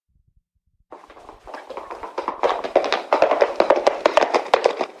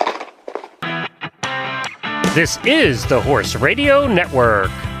This is the Horse Radio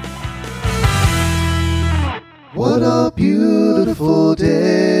Network. What a beautiful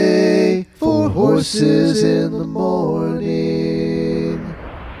day for horses in the morning.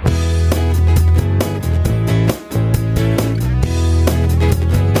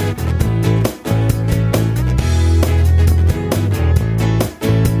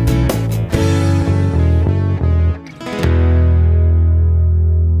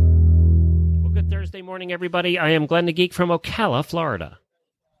 Well, good Thursday morning, everybody. I am Glenn the Geek from Ocala, Florida.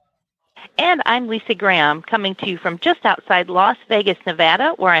 And I'm Lisa Graham, coming to you from just outside Las Vegas,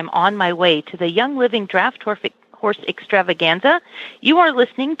 Nevada, where I'm on my way to the Young Living Draft Horse Extravaganza. You are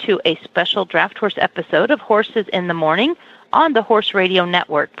listening to a special Draft Horse episode of Horses in the Morning on the Horse Radio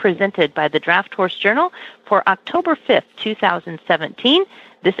Network, presented by the Draft Horse Journal for October 5th, 2017.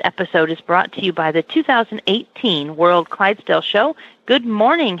 This episode is brought to you by the 2018 World Clydesdale Show. Good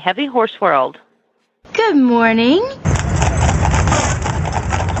morning, Heavy Horse World. Good morning.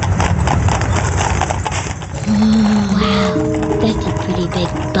 Wow, that's a pretty big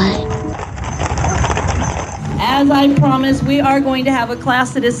butt. As I promised, we are going to have a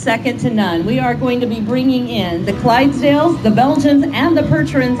class that is second to none. We are going to be bringing in the Clydesdales, the Belgians, and the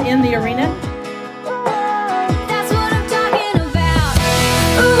Percherons in the arena. That's what I'm talking about.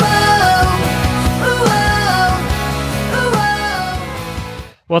 Ooh-oh, ooh-oh, ooh-oh.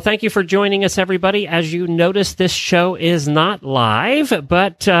 Well, thank you for joining us, everybody. As you notice, this show is not live,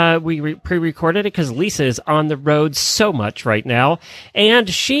 but we pre-recorded it because Lisa is on the road so much right now, and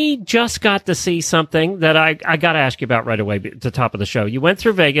she just got to see something that I got to ask you about right away at the top of the show. You went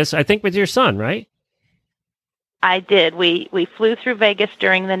through Vegas, I think, with your son, right? I did. We flew through Vegas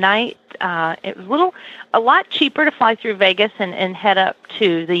during the night. It was a lot cheaper to fly through Vegas and head up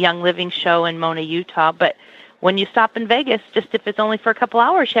to the Young Living show in Mona, Utah, but when you stop in Vegas, just if it's only for a couple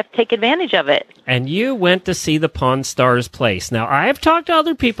hours, you have to take advantage of it. And you went to see the Pawn Stars place. Now, I've talked to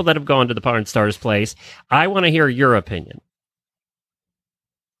other people that have gone to the Pawn Stars place. I want to hear your opinion.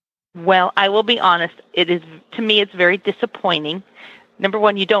 Well, I will be honest. To me, it's very disappointing. Number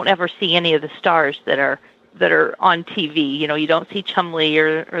one, you don't ever see any of the stars that are on TV. You know, you don't see Chumley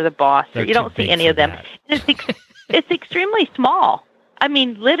or the Boss, or you don't see any of them. It's extremely small. I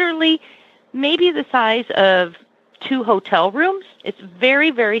mean, literally, maybe the size of 2 hotel rooms. It's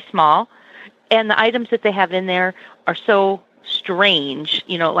very, very small. And the items that they have in there are so strange.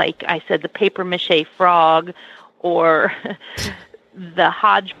 You know, like I said, the paper mache frog or the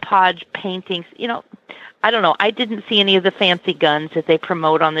hodgepodge paintings. You know, I don't know. I didn't see any of the fancy guns that they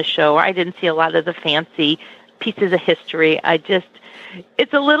promote on the show. Or I didn't see a lot of the fancy pieces of history.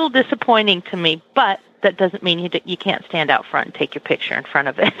 It's a little disappointing to me, but that doesn't mean you can't stand out front and take your picture in front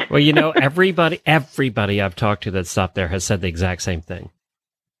of it. Well, you know, everybody I've talked to that stopped there has said the exact same thing.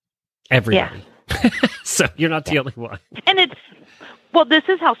 Everybody. Yeah. So you're not the only one. And this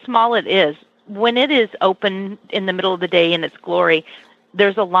is how small it is. When it is open in the middle of the day in its glory,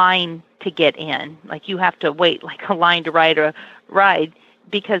 there's a line to get in. Like you have to wait, like a line to ride,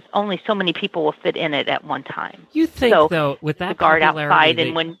 because only so many people will fit in it at one time. You think, though, with that the guard outside,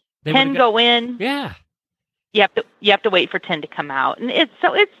 and when 10 go in, yeah, you have to wait for 10 to come out, and it's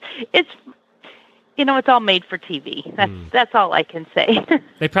you know, it's all made for TV. That's all I can say.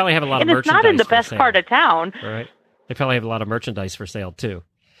 They probably have a lot of and merchandise. It's not in the best part of town, right? They probably have a lot of merchandise for sale too.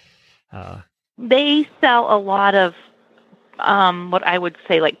 They sell a lot of what I would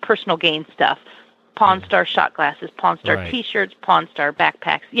say like personal gain stuff. Pawn Star shot glasses, Pawn Star T-shirts, Pawn Star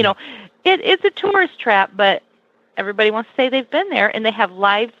backpacks. You know, it's a tourist trap, but everybody wants to say they've been there, and they have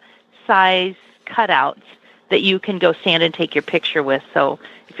life-size cutouts that you can go stand and take your picture with. So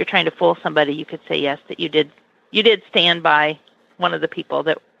if you're trying to fool somebody, you could say yes, that you did stand by one of the people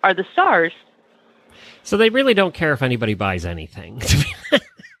that are the stars. So they really don't care if anybody buys anything.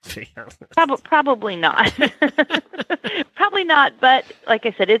 Probably not. Probably not. But like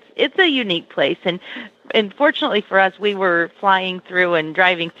I said, it's a unique place, and fortunately for us, we were flying through and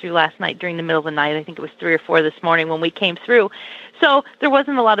driving through last night during the middle of the night. I think it was 3 or 4 this morning when we came through. So there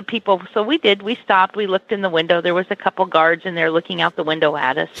wasn't a lot of people. So we stopped. We looked in the window. There was a couple guards in there looking out the window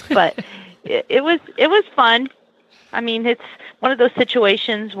at us. But it was fun. I mean, it's one of those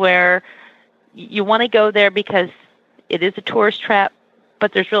situations where you want to go there because it is a tourist trap,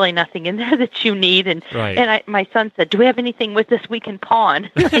 but there's really nothing in there that you need. And my son said, "Do we have anything with us we can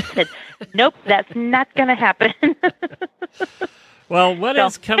pawn?" I said, "Nope, that's not going to happen." Well,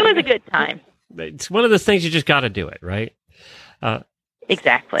 is coming? It was a good time. It's one of those things you just got to do it, right?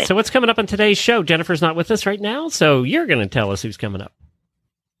 Exactly. So what's coming up on today's show? Jennifer's not with us right now, so you're going to tell us who's coming up.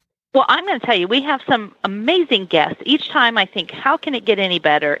 Well, I'm going to tell you, we have some amazing guests. Each time I think, how can it get any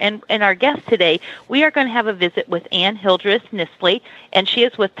better? And our guest today, we are going to have a visit with Hildreth Nisley, and she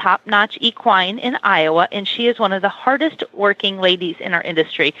is with Notch Equine in Iowa, and she is one of the hardest working ladies in our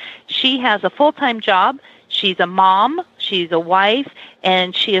industry. She has a full-time job. She's a mom, she's a wife,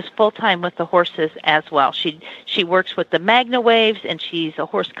 and she is full-time with the horses as well. She works with the Magna Waves, and she's a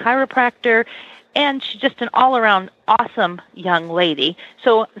horse chiropractor, and she's just an all-around awesome young lady.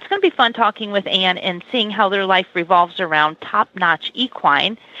 So it's going to be fun talking with Ann and seeing how their life revolves around Notch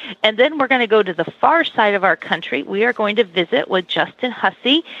Equine. And then we're going to go to the far side of our country. We are going to visit with Justin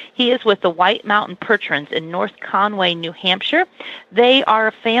Hussey. He is with the Mountain Percherons in North Conway, New Hampshire. They are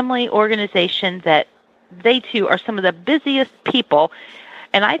a family organization that they, too, are some of the busiest people.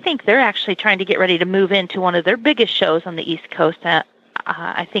 And I think they're actually trying to get ready to move into one of their biggest shows on the East Coast.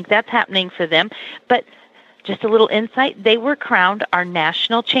 I think that's happening for them. But just a little insight, they were crowned our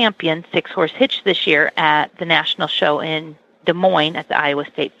national champion, 6-horse hitch, this year at the national show in Des Moines at the Iowa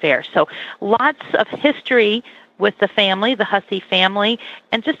State Fair. So lots of history with the family, the Hussey family,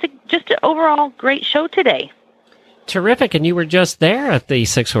 and just an overall great show today. Terrific. And you were just there at the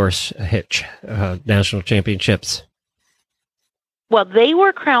 6-horse hitch national championships. Well, they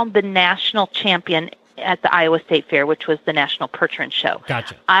were crowned the national champion at the Iowa State Fair, which was the National Percheron show.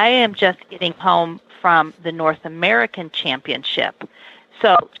 Gotcha. I am just getting home from the North American Championship.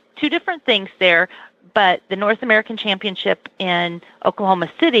 So 2 different things there, but the North American Championship in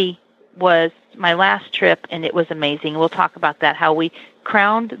Oklahoma City was my last trip, and it was amazing. We'll talk about that, how we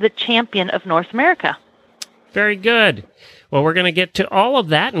crowned the champion of North America. Very good. Well, we're going to get to all of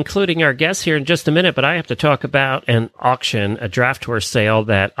that, including our guests here in just a minute, but I have to talk about an auction, a draft horse sale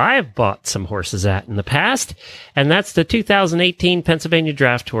that I've bought some horses at in the past, and that's the 2018 Pennsylvania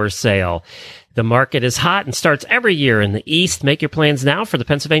Draft Horse Sale. The market is hot and starts every year in the East. Make your plans now for the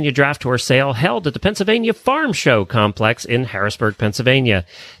Pennsylvania Draft Horse Sale held at the Pennsylvania Farm Show Complex in Harrisburg, Pennsylvania.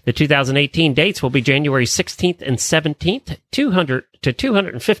 The 2018 dates will be January 16th and 17th, 200 to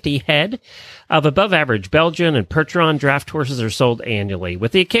 250 head of above-average Belgian and Percheron draft horses are sold annually,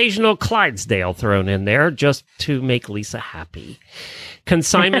 with the occasional Clydesdale thrown in there just to make Lisa happy.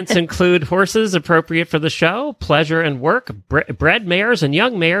 Consignments include horses appropriate for the show, pleasure and work, bred mares and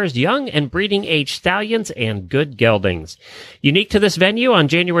young and breeding-age stallions, and good geldings. Unique to this venue, on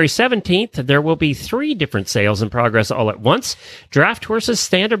January 17th, there will be 3 different sales in progress all at once: draft horses,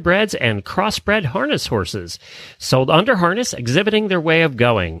 standard breds, and crossbred harness horses, sold under harness, exhibiting their way of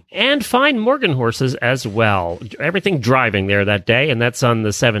going, and fine Morgan horses as well. Everything driving there that day, and that's on the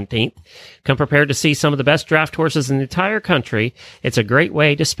 17th. Come prepared to see some of the best draft horses in the entire country. It's a great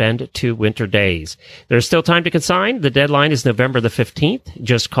way to spend 2 winter days. There's still time to consign. The deadline is November the 15th.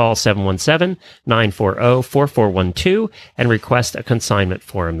 Just call 717-940-4412 and request a consignment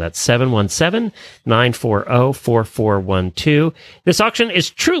form. That's 717-940-4412. This auction is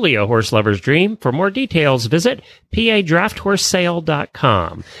truly a horse lover's dream. For more details, visit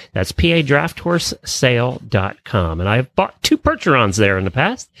padrafthorsesale.com. That's padrafthorsesale.com. And I've bought 2 Percherons there in the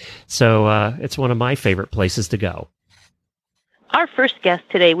past, so it's one of my favorite places to go. Our first guest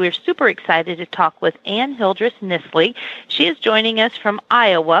today, we're super excited to talk with Hildreth Nisley. She is joining us from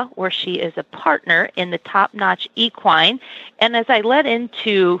Iowa, where she is a partner in the Notch Equine. And as I led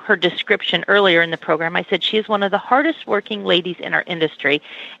into her description earlier in the program, I said she is one of the hardest working ladies in our industry.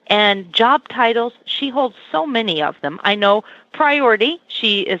 And job titles, she holds so many of them. I know priority,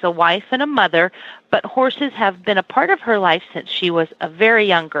 she is a wife and a mother, but horses have been a part of her life since she was a very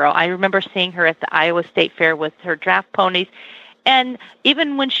young girl. I remember seeing her at the Iowa State Fair with her draft ponies. And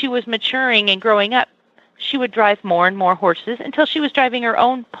even when she was maturing and growing up, she would drive more and more horses until she was driving her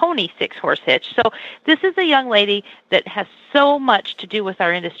own pony 6-horse hitch. So this is a young lady that has so much to do with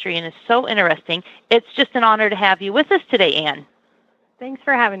our industry and is so interesting. It's just an honor to have you with us today, Ann. Thanks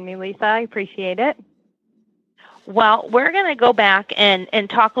for having me, Lisa. I appreciate it. Well, we're going to go back and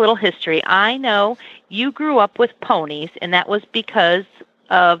talk a little history. I know you grew up with ponies, and that was because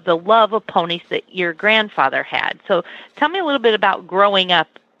of the love of ponies that your grandfather had. So tell me a little bit about growing up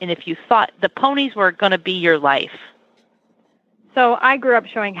and if you thought the ponies were going to be your life. So I grew up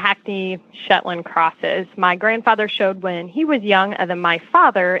showing Hackney Shetland crosses. My grandfather showed when he was young, and then my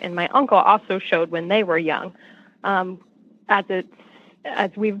father and my uncle also showed when they were young. As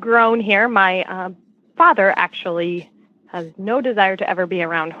we've grown here, my father actually has no desire to ever be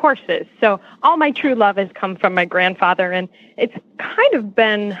around horses. So all my true love has come from my grandfather, and it's kind of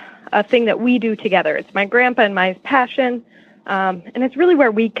been a thing that we do together. It's my grandpa and my passion, and it's really where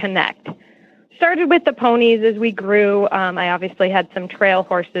we connect. Started with the ponies as we grew. I obviously had some trail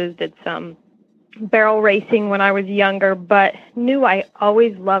horses, did some barrel racing when I was younger, but knew I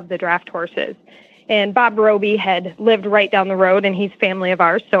always loved the draft horses. And Bob Roby had lived right down the road, and he's family of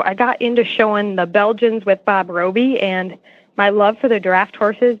ours. So I got into showing the Belgians with Bob Roby, and my love for the draft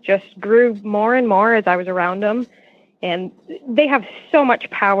horses just grew more and more as I was around them. And they have so much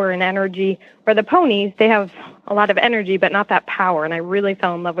power and energy, where the ponies, they have a lot of energy, but not that power. And I really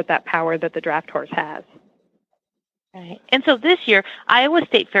fell in love with that power that the draft horse has. Right. And so this year, Iowa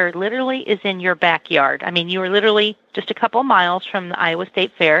State Fair literally is in your backyard. I mean, you are literally just a couple miles from the Iowa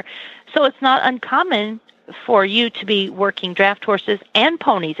State Fair. So it's not uncommon for you to be working draft horses and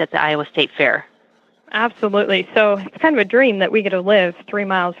ponies at the Iowa State Fair. Absolutely. So it's kind of a dream that we get to live 3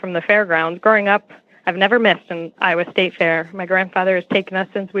 miles from the fairgrounds. Growing up, I've never missed an Iowa State Fair. My grandfather has taken us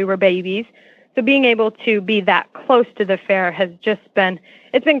since we were babies. So being able to be that close to the fair has just been,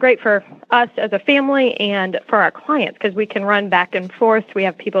 it's been great for us as a family and for our clients, because we can run back and forth. We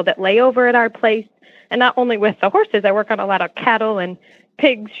have people that lay over at our place. And not only with the horses, I work on a lot of cattle and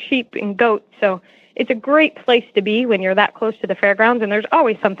pigs, sheep, and goats. So it's a great place to be when you're that close to the fairgrounds, and there's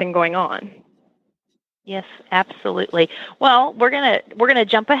always something going on. Yes, absolutely. Well, we're gonna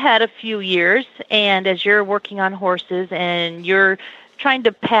jump ahead a few years, and as you're working on horses and you're trying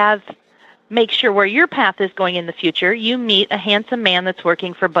to make sure where your path is going in the future, you meet a handsome man that's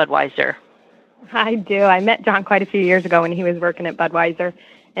working for Budweiser. I do. I met John quite a few years ago when he was working at Budweiser,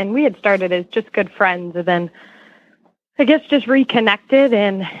 and we had started as just good friends, and then I guess just reconnected,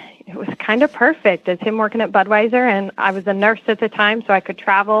 and it was kind of perfect as him working at Budweiser, and I was a nurse at the time, so I could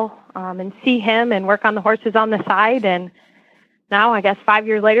travel and see him and work on the horses on the side. And now, I guess 5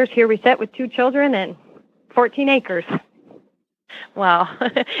 years later, here we sit with 2 children and 14 acres. Well,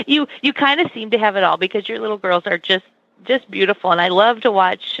 you kind of seem to have it all, because your little girls are just beautiful. And I love to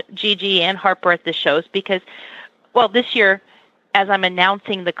watch Gigi and Harper at the shows because, well, this year, as I'm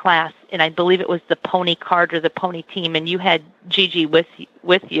announcing the class, and I believe it was the pony card or the pony team, and you had Gigi with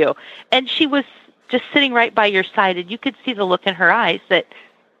you, and she was just sitting right by your side, and you could see the look in her eyes that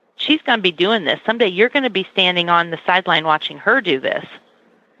she's going to be doing this. Someday you're going to be standing on the sideline watching her do this.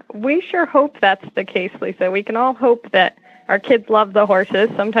 We sure hope that's the case, Lisa. We can all hope that our kids love the horses.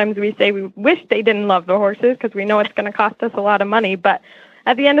 Sometimes we say we wish they didn't love the horses because we know it's going to cost us a lot of money. But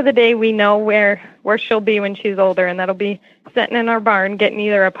at the end of the day, we know where she'll be when she's older, and that'll be sitting in our barn getting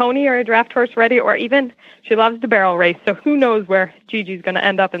either a pony or a draft horse ready, or even she loves to barrel race. So who knows where Gigi's going to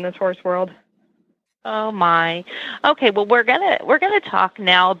end up in this horse world. Oh my. Okay, well we're gonna talk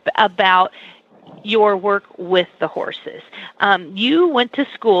now about your work with the horses. You went to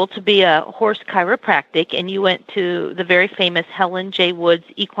school to be a horse chiropractic, and you went to the very famous Helen J. Woods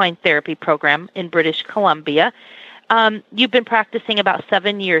Equine Therapy Program in British Columbia. You've been practicing about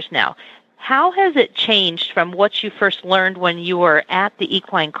 7 years now. How has it changed from what you first learned when you were at the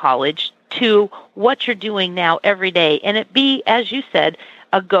equine college to what you're doing now every day? And it be, as you said,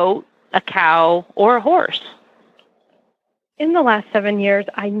 a goat, a cow, or a horse? In the last 7 years,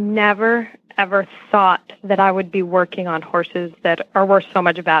 I never, ever thought that I would be working on horses that are worth so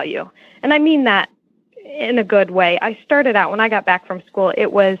much value. And I mean that in a good way. I started out, when I got back from school,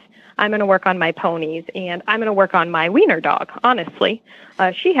 it was, I'm going to work on my ponies, and I'm going to work on my wiener dog, honestly.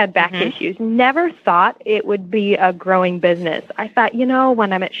 She had back issues. Never thought it would be a growing business. I thought,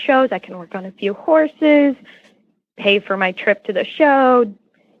 when I'm at shows, I can work on a few horses, pay for my trip to the show,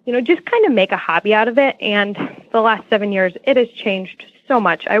 just kind of make a hobby out of it. And the last 7 years, it has changed so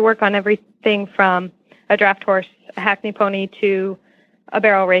much. I work on everything from a draft horse, a hackney pony, to a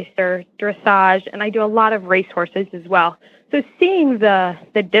barrel racer, dressage, and I do a lot of race horses as well. So seeing the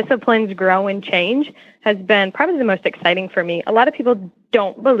disciplines grow and change has been probably the most exciting for me. A lot of people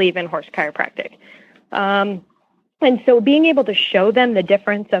don't believe in horse chiropractic. And so being able to show them the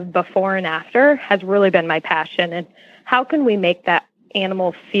difference of before and after has really been my passion. And how can we make that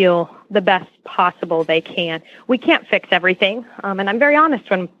animal feel the best possible they can? We can't fix everything. And I'm very honest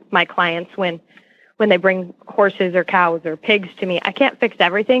when my clients, when they bring horses or cows or pigs to me, I can't fix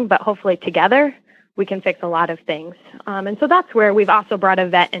everything, but hopefully together we can fix a lot of things. And so that's where we've also brought a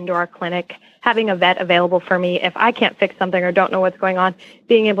vet into our clinic. Having a vet available for me, if I can't fix something or don't know what's going on,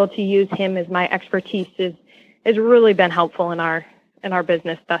 being able to use him as my expertise has really been helpful in our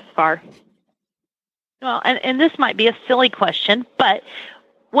business thus far. Well, and this might be a silly question, but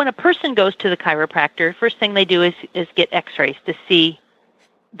when a person goes to the chiropractor, first thing they do is get x-rays to see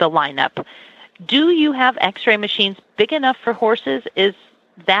the lineup. Do you have x-ray machines big enough for horses? Is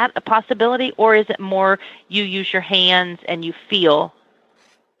that a possibility, or is it more you use your hands and you feel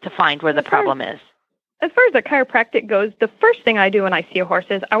to find where the problem is? As far as the chiropractic goes, the first thing I do when I see a horse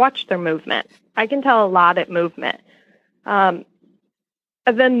is I watch their movement. I can tell a lot at movement. And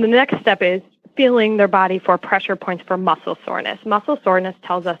then the next step is feeling their body for pressure points for muscle soreness. Muscle soreness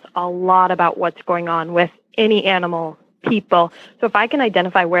tells us a lot about what's going on with any animal, people. So if I can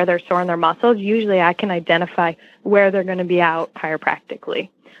identify where they're sore in their muscles, usually I can identify where they're going to be out chiropractically.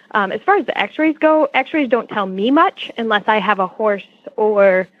 As far as the x-rays go, x-rays don't tell me much unless I have a horse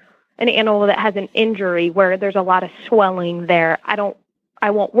or an animal that has an injury where there's a lot of swelling there. I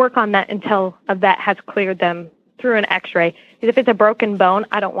won't work on that until a vet has cleared them through an x-ray. Because if it's a broken bone,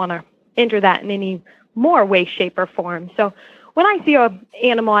 I don't want to injure that in any more way, shape, or form. So when I see an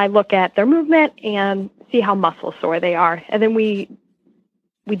animal, I look at their movement and see how muscle sore they are. And then we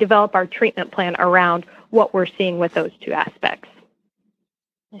develop our treatment plan around what we're seeing with those two aspects.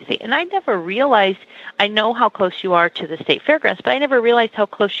 I see. And I never realized, I know how close you are to the state fairgrounds, but I never realized how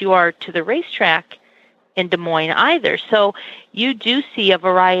close you are to the racetrack in Des Moines either. So you do see a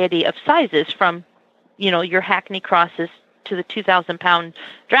variety of sizes from, your Hackney crosses to the 2,000-pound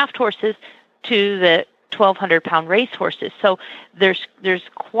draft horses to the 1,200-pound race horses. So there's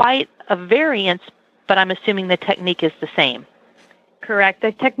quite a variance, but I'm assuming the technique is the same. Correct.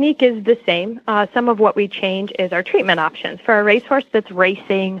 The technique is the same. Some of what we change is our treatment options. For a racehorse that's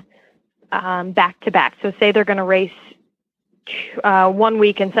racing back-to-back, so say they're going to race 1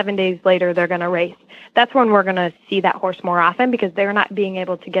 week and 7 days later they're going to race. That's when we're going to see that horse more often because they're not being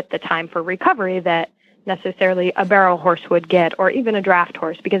able to get the time for recovery that necessarily a barrel horse would get or even a draft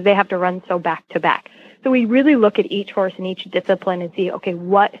horse because they have to run so back-to-back. So we really look at each horse in each discipline and see, okay,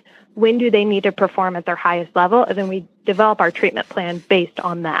 when do they need to perform at their highest level? And then we develop our treatment plan based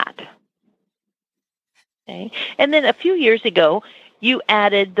on that. Okay. And then a few years ago, you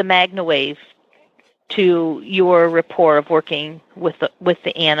added the MagnaWave to your rapport of working with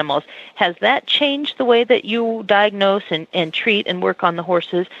the animals. Has that changed the way that you diagnose and treat and work on the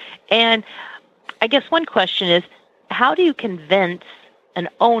horses? And I guess one question is, how do you convince an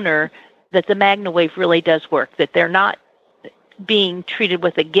owner that the MagnaWave really does work, that they're not being treated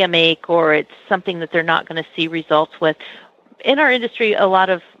with a gimmick or it's something that they're not going to see results with? In our industry, a lot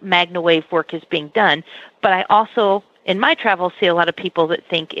of MagnaWave work is being done, but I also, in my travels, see a lot of people that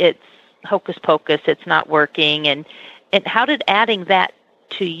think it's hocus pocus, it's not working. And how did adding that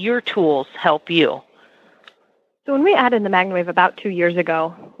to your tools help you? So when we added the MagnaWave about 2 years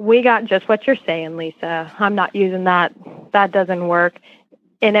ago, we got just what you're saying, Lisa. I'm not using that. That doesn't work.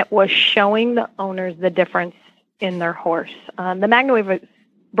 And it was showing the owners the difference in their horse. The MagnaWave was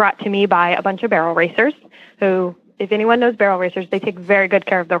brought to me by a bunch of barrel racers who, if anyone knows barrel racers, they take very good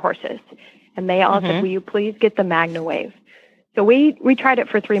care of their horses. And they all said, will you please get the MagnaWave? So we tried it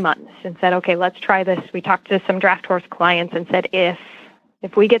for 3 months and said, okay, let's try this. We talked to some draft horse clients and said,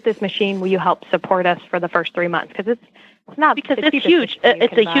 if we get this machine, will you help support us for the first 3 months? Because it's not because it's huge.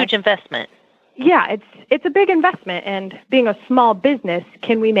 It's a huge investment. Yeah, it's a big investment, and being a small business,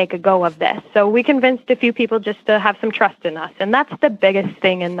 can we make a go of this? So we convinced a few people just to have some trust in us, and that's the biggest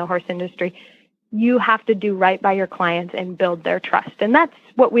thing in the horse industry. You have to do right by your clients and build their trust, and that's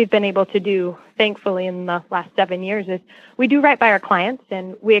what we've been able to do, thankfully, in the last 7 years, is we do right by our clients,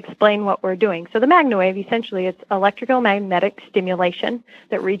 and we explain what we're doing. So the MagnaWave, essentially, it's electrical magnetic stimulation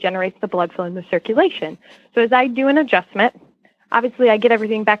that regenerates the blood flow in the circulation. So as I do an adjustment, obviously, I get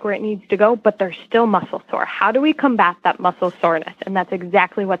everything back where it needs to go, but they're still muscle sore. How do we combat that muscle soreness? And that's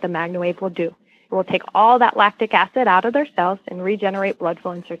exactly what the MagnaWave will do. It will take all that lactic acid out of their cells and regenerate blood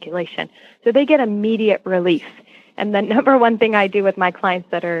flow and circulation. So they get immediate relief. And the number one thing I do with my clients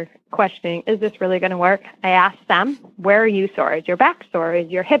that are questioning, is this really going to work? I ask them, where are you sore? Is your back sore? Is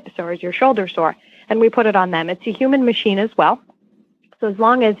your hip sore? Is your shoulder sore? And we put it on them. It's a human machine as well. So as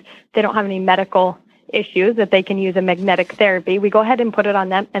long as they don't have any medical issues that they can use a magnetic therapy, we go ahead and put it on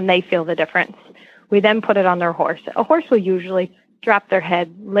them and they feel the difference. We then put it on their horse. A horse will usually drop their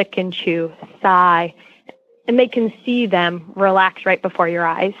head, lick and chew, sigh, and they can see them relax right before your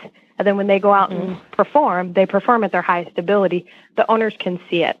eyes. And then when they go out and perform, they perform at their highest ability. The owners can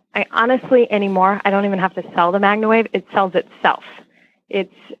see it. I honestly, anymore, I don't even have to sell the MagnaWave. It sells itself.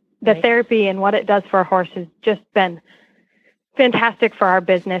 It's the therapy and what it does for a horse has just been fantastic for our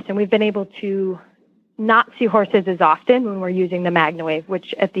business. And we've been able to not see horses as often when we're using the MagnaWave,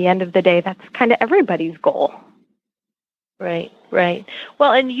 which at the end of the day, that's kind of everybody's goal. Right, right.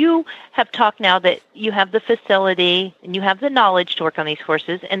 Well, and you have talked now that you have the facility and you have the knowledge to work on these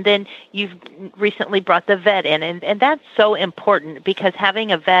horses, and then you've recently brought the vet in, and that's so important because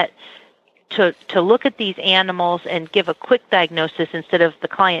having a vet to look at these animals and give a quick diagnosis instead of the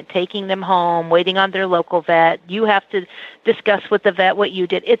client taking them home, waiting on their local vet. You have to discuss with the vet what you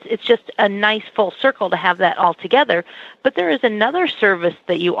did. It's just a nice full circle to have that all together. But there is another service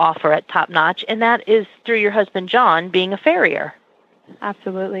that you offer at Top Notch, and that is through your husband, John, being a farrier.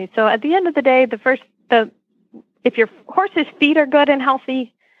 Absolutely. So at the end of the day, if your horse's feet are good and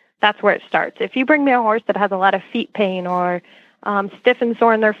healthy, that's where it starts. If you bring me a horse that has a lot of feet pain or stiff and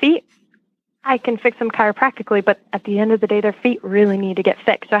sore in their feet, I can fix them chiropractically, but at the end of the day, their feet really need to get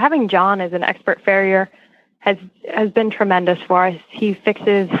fixed. So having John as an expert farrier has been tremendous for us. He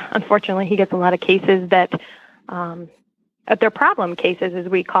fixes, unfortunately, he gets a lot of cases that they're problem cases, as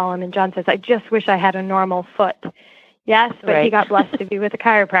we call them. And John says, I just wish I had a normal foot. Yes, but he got blessed to be with a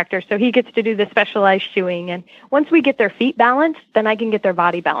chiropractor, so he gets to do the specialized shoeing. And once we get their feet balanced, then I can get their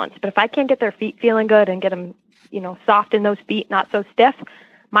body balanced. But if I can't get their feet feeling good and get them, soft in those feet, not so stiff,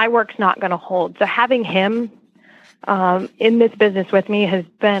 my work's not going to hold. So having him in this business with me has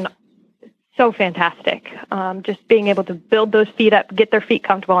been so fantastic. Just being able to build those feet up, get their feet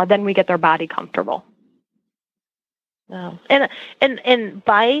comfortable, and then we get their body comfortable. Wow. And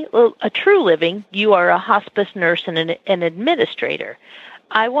by a true living, you are a hospice nurse and an administrator.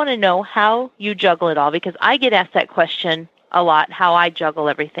 I want to know how you juggle it all, because I get asked that question a lot, how I juggle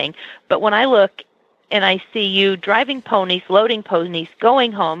everything. But when I look and I see you driving ponies, loading ponies,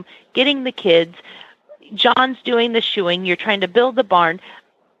 going home, getting the kids, John's doing the shoeing, you're trying to build the barn.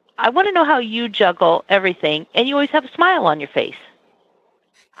 I want to know how you juggle everything, and you always have a smile on your face.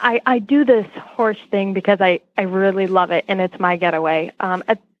 I do this horse thing because I really love it, and it's my getaway.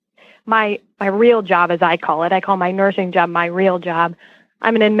 My real job, as I call it, I call my nursing job my real job.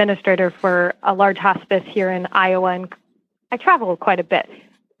 I'm an administrator for a large hospice here in Iowa, and I travel quite a bit.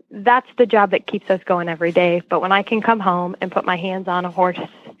 That's the job that keeps us going every day. But when I can come home and put my hands on a horse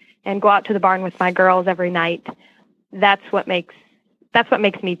and go out to the barn with my girls every night, that's what makes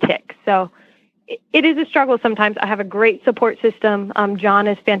me tick. So it is a struggle sometimes. I have a great support system. John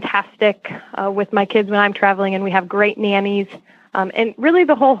is fantastic with my kids when I'm traveling, and we have great nannies. And really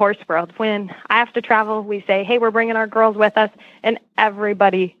the whole horse world. When I have to travel, we say, hey, we're bringing our girls with us, and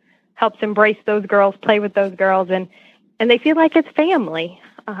everybody helps embrace those girls, play with those girls, and they feel like it's family.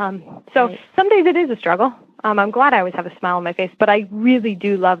 So some days it is a struggle. I'm glad I always have a smile on my face, but I really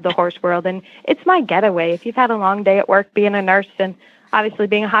do love the horse world, and it's my getaway. If you've had a long day at work being a nurse, and obviously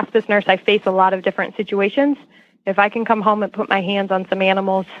being a hospice nurse, I face a lot of different situations. If I can come home and put my hands on some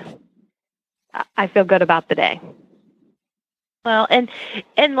animals, I feel good about the day. Well,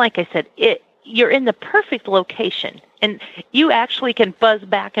 and like I said, you're in the perfect location, and you actually can buzz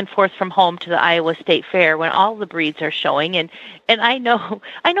back and forth from home to the Iowa State Fair when all the breeds are showing. And I know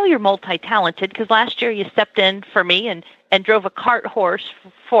you're multi-talented, because last year you stepped in for me and drove a cart horse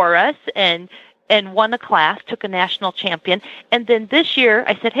for us and won a class, took a national champion. And then this year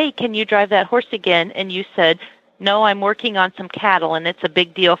I said, hey, can you drive that horse again? And you said, no, I'm working on some cattle, and it's a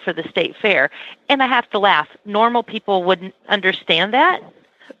big deal for the state fair. And I have to laugh. Normal people wouldn't understand that,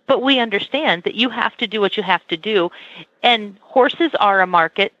 but we understand that you have to do what you have to do. And horses are a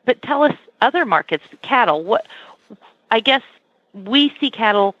market, but tell us other markets, cattle. I guess we see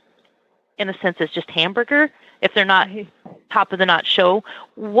cattle in a sense as just hamburger, if they're not top of the notch show.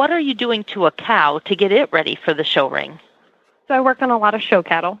 What are you doing to a cow to get it ready for the show ring? So I work on a lot of show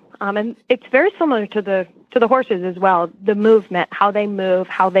cattle, and it's very similar to the horses as well. The movement, how they move,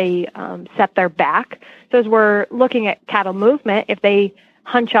 how they set their back. So as we're looking at cattle movement, if they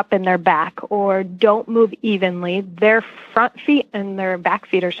hunch up in their back or don't move evenly, their front feet and their back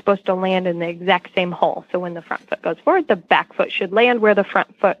feet are supposed to land in the exact same hole. So when the front foot goes forward, the back foot should land where the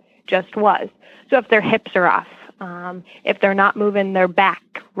front foot just was. So if their hips are off, if they're not moving their back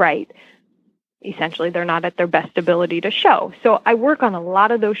right, essentially they're not at their best ability to show. So I work on a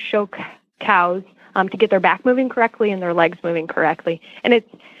lot of those show cows to get their back moving correctly and their legs moving correctly. And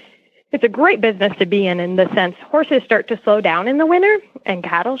it's a great business to be in the sense horses start to slow down in the winter, and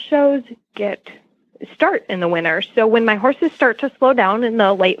cattle shows start in the winter. So when my horses start to slow down in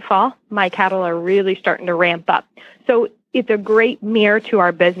the late fall, my cattle are really starting to ramp up. So it's a great mirror to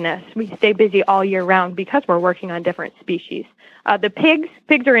our business. We stay busy all year round because we're working on different species. The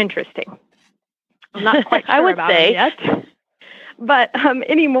pigs are interesting. I'm not quite sure about them yet. But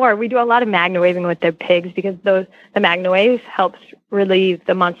anymore, we do a lot of magna waving with the pigs, because the magna wave helps relieve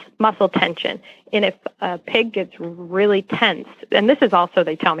the muscle tension. And if a pig gets really tense, and this is also,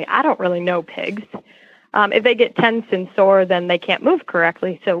 they tell me, I don't really know pigs. If they get tense and sore, then they can't move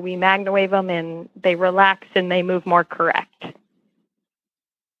correctly. So we magna wave them, and they relax and they move more correct.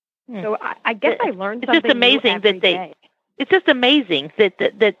 So I guess I learned something new every day. It's just amazing that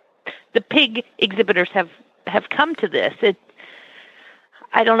the pig exhibitors have come to this.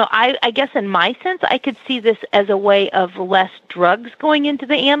 I don't know. I guess in my sense, I could see this as a way of less drugs going into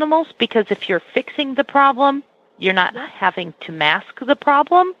the animals, because if you're fixing the problem, you're not having to mask the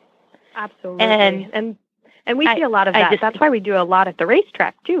problem. Absolutely. And And we see a lot of that. That's why we do a lot at the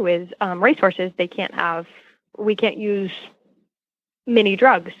racetrack too, is racehorses, we can't use many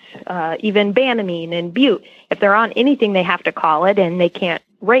drugs, even Banamine and Bute. If they're on anything, they have to call it, and they can't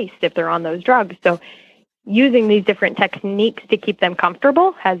race if they're on those drugs. So using these different techniques to keep them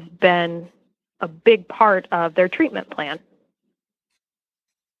comfortable has been a big part of their treatment plan.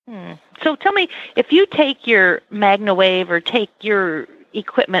 So tell me, if you take your MagnaWave or take your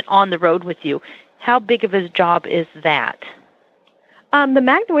equipment on the road with you, how big of a job is that? The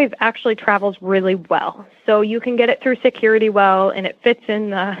MagnaWave actually travels really well. So you can get it through security well, and it fits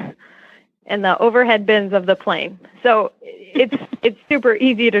in the overhead bins of the plane. So it's super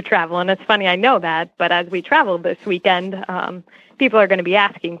easy to travel, and it's funny, I know that, but as we travel this weekend, people are going to be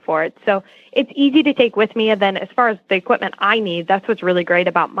asking for it. So it's easy to take with me, and then as far as the equipment I need, that's what's really great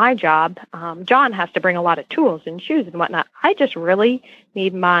about my job. John has to bring a lot of tools and shoes and whatnot. I just really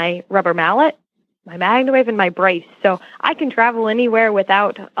need my rubber mallet, my MagnaWave, and my brace. So I can travel anywhere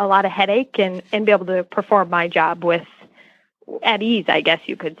without a lot of headache and be able to perform my job at ease, I guess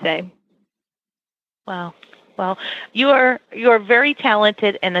you could say. Wow. Well, you are very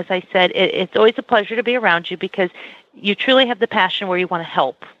talented, and as I said, it's always a pleasure to be around you because you truly have the passion where you want to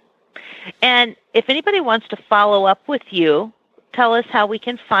help. And if anybody wants to follow up with you, tell us how we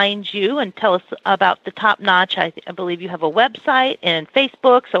can find you and tell us about the Top Notch. I believe you have a website and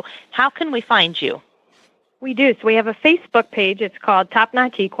Facebook, so how can we find you? We do. So we have a Facebook page. It's called Top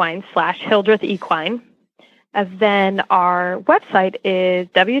Notch Equine /Hildreth Equine. And then our website is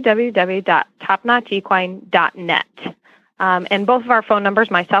www.topnotchequine.net. And both of our phone numbers,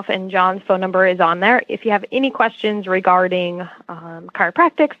 myself and John's phone number, is on there. If you have any questions regarding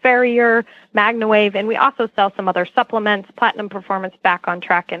chiropractic, farrier, MagnaWave, and we also sell some other supplements, Platinum Performance, Back on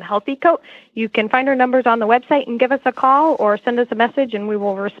Track, and Healthy Coat, you can find our numbers on the website and give us a call or send us a message, and we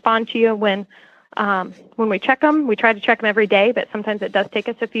will respond to you when we check them. We try to check them every day, but sometimes it does take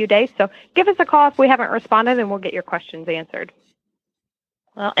us a few days. So give us a call if we haven't responded, and we'll get your questions answered.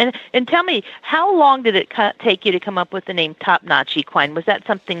 Well, and tell me, how long did it take you to come up with the name Top Notch Equine? Was that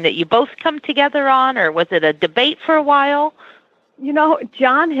something that you both come together on, or was it a debate for a while? You know,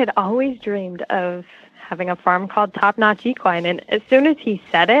 John had always dreamed of having a farm called Top Notch Equine, and as soon as he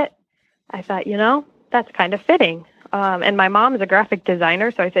said it, I thought, that's kind of fitting. And my mom is a graphic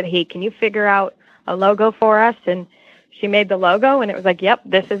designer, so I said, hey, can you figure out a logo for us? And she made the logo, and it was like, yep,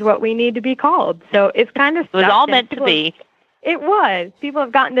 this is what we need to be called. So it's kind of stuck. It was all meant to be. It was. People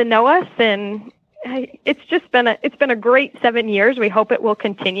have gotten to know us, and it's been a great 7 years. We hope it will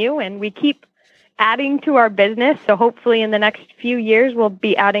continue, and we keep adding to our business. So hopefully in the next few years, we'll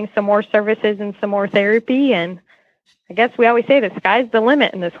be adding some more services and some more therapy. And I guess we always say the sky's the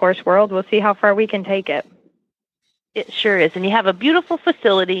limit in this horse world. We'll see how far we can take it. It sure is, and you have a beautiful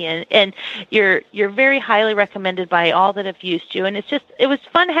facility, and you're very highly recommended by all that have used you. And it was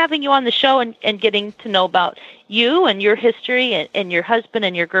fun having you on the show and getting to know about you and your history and your husband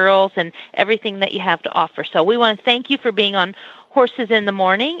and your girls and everything that you have to offer. So we want to thank you for being on Horses in the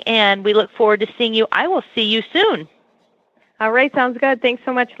Morning, and we look forward to seeing you. I will see you soon. All right, sounds good. Thanks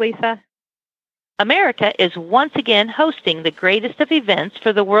so much, Lisa. America is once again hosting the greatest of events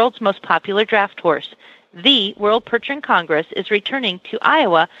for the world's most popular draft horse. The World Percheron Congress is returning to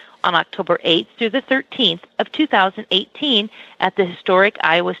Iowa on October 8th through the 13th of 2018 at the historic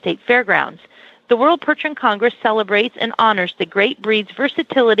Iowa State Fairgrounds. The World Percheron Congress celebrates and honors the great breed's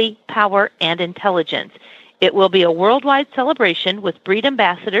versatility, power, and intelligence. It will be a worldwide celebration with breed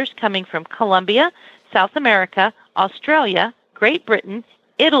ambassadors coming from Colombia, South America, Australia, Great Britain,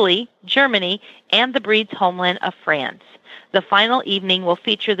 Italy, Germany, and the breed's homeland of France. The final evening will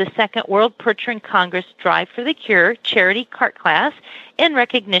feature the second World Percheron Congress Drive for the Cure charity cart class in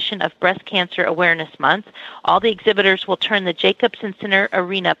recognition of Breast Cancer Awareness Month. All the exhibitors will turn the Jacobson Center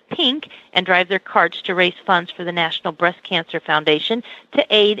Arena pink and drive their carts to raise funds for the National Breast Cancer Foundation to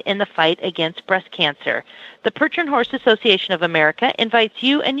aid in the fight against breast cancer. The Percheron Horse Association of America invites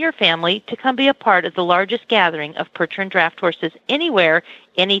you and your family to come be a part of the largest gathering of Percheron draft horses anywhere,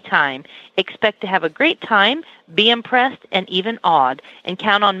 anytime. Expect to have a great time, be impressed, and even awed, and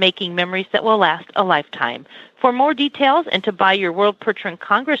count on making memories that will last a lifetime. For more details and to buy your World Percheron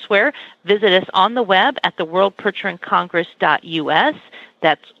Congress wear, visit us on the web at theworldpercheroncongress.us.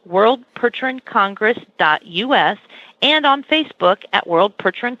 That's worldpercheroncongress.us, and on Facebook at World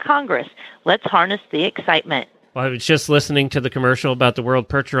Percheron Congress. Let's harness the excitement. Well, I was just listening to the commercial about the World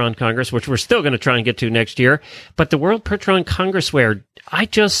Percheron Congress, which we're still going to try and get to next year. But the World Percheron Congress wear, I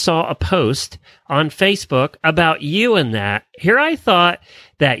just saw a post on Facebook about you and that. Here I thought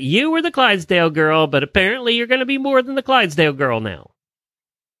that you were the Clydesdale girl, but apparently you're going to be more than the Clydesdale girl now.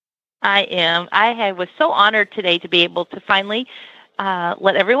 I am. Was so honored today to be able to finally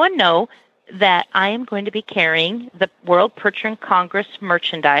let everyone know that I am going to be carrying the World Percheron Congress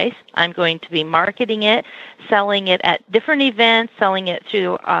merchandise. I'm going to be marketing it, selling it at different events, selling it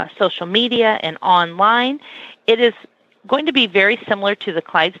through social media and online. It is going to be very similar to the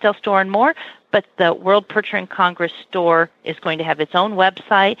Clydesdale store and more, but the World Percheron Congress store is going to have its own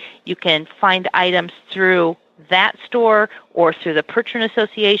website. You can find items through that store or through the Percheron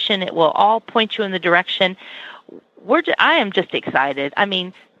Association. It will all point you in the direction. I am just excited. I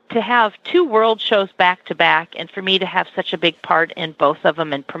mean, to have 2 world shows back to back and for me to have such a big part in both of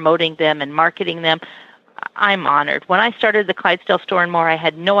them and promoting them and marketing them, I'm honored. When I started the Clydesdale store and more, I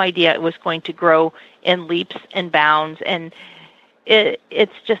had no idea it was going to grow in leaps and bounds, and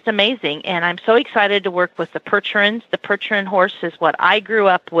it's just amazing. And I'm so excited to work with the Percherons. The Percheron horse is what I grew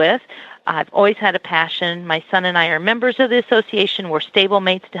up with. I've always had a passion. My son and I are members of the association. We're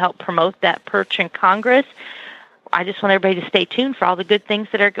stablemates to help promote that Percheron Congress. I just want everybody to stay tuned for all the good things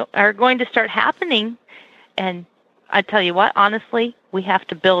that are going to start happening. And I tell you what, honestly, we have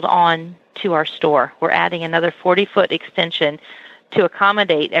to build on to our store. We're adding another 40-foot extension to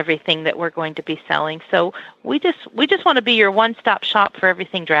accommodate everything that we're going to be selling. So we just want to be your one-stop shop for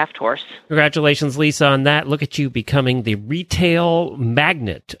everything draft horse. Congratulations, Lisa, on that. Look at you becoming the retail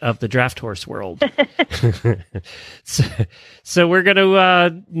magnet of the draft horse world. So we're going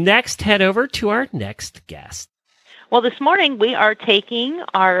to next head over to our next guest. Well, this morning we are taking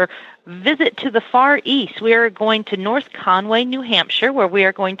our visit to the Far East. We are going to North Conway, New Hampshire, where we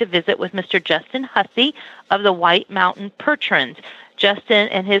are going to visit with Mr. Justin Hussey of the White Mountain Percherons. Justin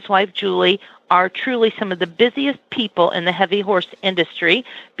and his wife, Julie, are truly some of the busiest people in the heavy horse industry.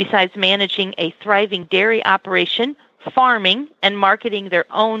 Besides managing a thriving dairy operation, farming, and marketing their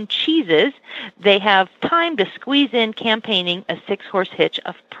own cheeses, they have time to squeeze in campaigning a 6-horse hitch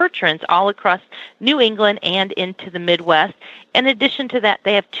of Percherons all across New England and into the Midwest. In addition to that,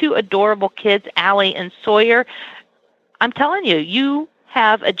 they have 2 adorable kids, Allie and Sawyer. I'm telling you, you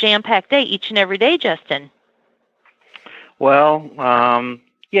have a jam-packed day each and every day, Justin. Well,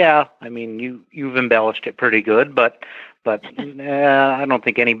 yeah, I mean, you've embellished it pretty good, but I don't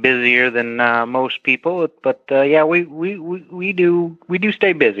think any busier than most people. But yeah, we do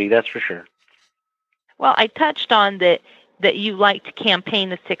stay busy. That's for sure. Well, I touched on that you like to campaign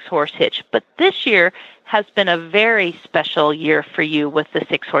the 6-horse hitch, but this year has been a very special year for you with the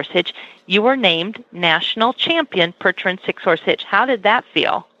 6-horse hitch. You were named national champion Percheron 6-horse hitch. How did that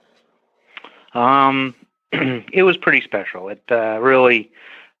feel? It was pretty special. It really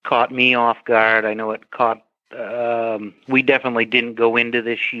caught me off guard. I know it caught. We definitely didn't go into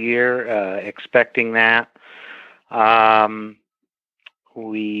this year expecting that.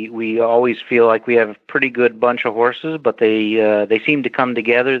 We always feel like we have a pretty good bunch of horses, but they seem to come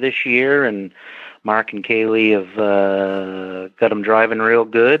together this year, and Mark and Kaylee have got them driving real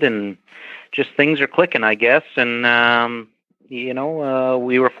good, and just things are clicking, I guess. And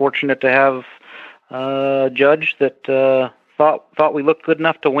we were fortunate to have a judge that thought we looked good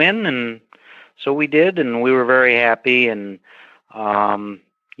enough to win, and so we did, and we were very happy. And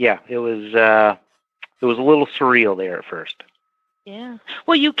yeah, it was a little surreal there at first. Yeah.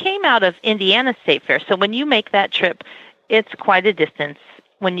 Well, you came out of Indiana State Fair, so when you make that trip, it's quite a distance.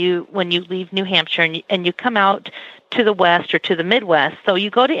 When you leave New Hampshire and you come out to the west or to the Midwest, so you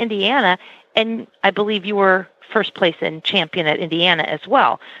go to Indiana, and I believe you were first place and champion at Indiana as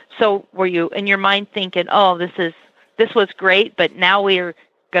well. So were you in your mind thinking, "Oh, this was great, but now we're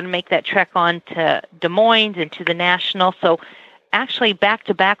going to make that trek on to Des Moines and to the National"? So actually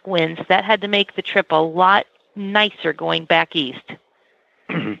back-to-back wins, that had to make the trip a lot nicer going back east.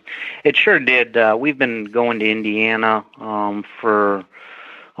 It sure did. We've been going to Indiana for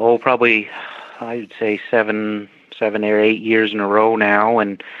probably I'd say seven or 8 years in a row now,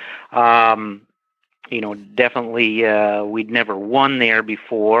 and definitely we'd never won there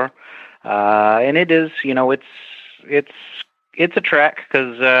before, and it is, it's a trek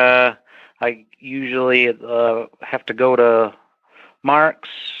because I usually have to go to Mark's,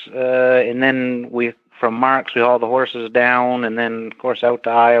 and then from Mark's we haul the horses down, and then of course out to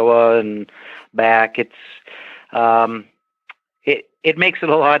Iowa and back. It's it makes it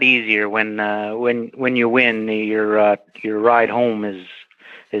a lot easier when you win. Your ride home is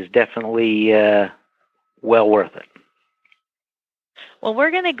definitely well worth it. Well,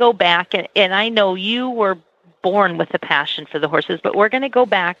 we're going to go back, and I know you were born with a passion for the horses, but we're going to go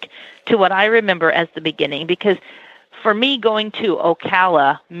back to what I remember as the beginning, because for me, going to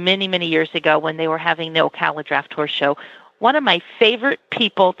Ocala many, many years ago when they were having the Ocala Draft Horse Show, one of my favorite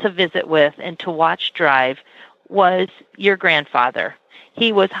people to visit with and to watch drive was your grandfather.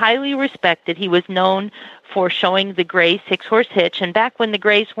 He was highly respected. He was known for showing the gray 6-horse hitch. And back when the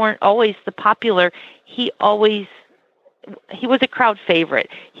grays weren't always the popular, he was a crowd favorite.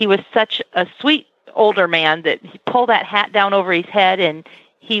 He was such a sweet older man that he pulled that hat down over his head, and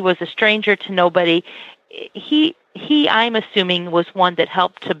he was a stranger to nobody. He I'm assuming, was one that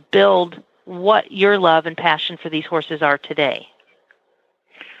helped to build what your love and passion for these horses are today.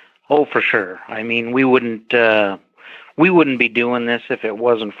 Oh, for sure. I mean, we wouldn't be doing this if it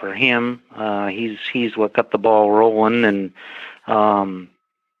wasn't for him. He's what got the ball rolling, and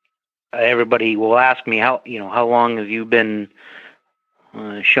everybody will ask me how long have you been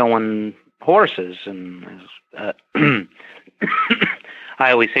showing horses, and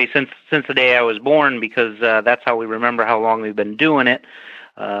I always say since the day I was born, because that's how we remember how long we've been doing it.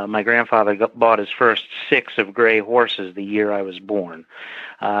 My grandfather bought his first 6 of gray horses the year I was born.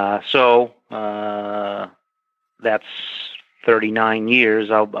 So that's 39 years.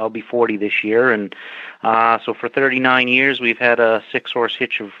 I'll be 40 this year, and so for 39 years we've had a 6-horse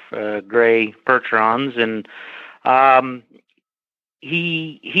hitch of gray Percherons, and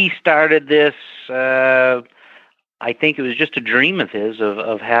he started this. I think it was just a dream of his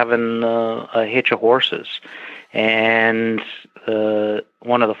of having a hitch of horses. And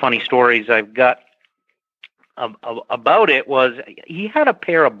one of the funny stories I've got about it was he had a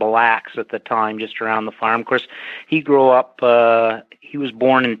pair of blacks at the time just around the farm. Of course, he grew up, he was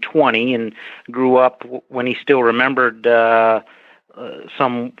born in 20 and grew up when he still remembered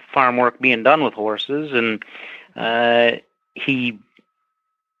some farm work being done with horses. And he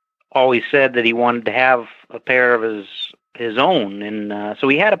always said that he wanted to have a pair of his own, and so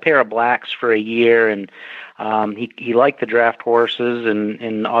he had a pair of blacks for a year, and he liked the draft horses,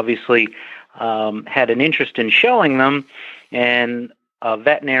 and obviously had an interest in showing them. And a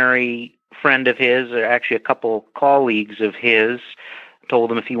veterinary friend of his, or actually a couple colleagues of his, told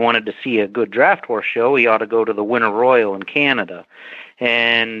him if he wanted to see a good draft horse show, he ought to go to the Winter Royal in Canada.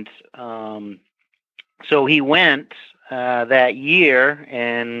 And so he went that year,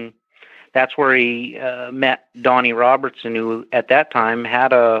 and that's where he met Donnie Robertson, who at that time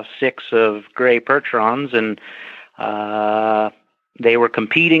had a 6 of gray Percherons, and they were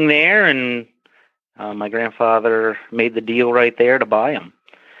competing there, and my grandfather made the deal right there to buy them.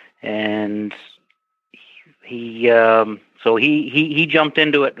 And he jumped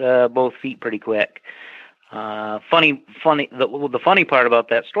into it both feet pretty quick. The funny part about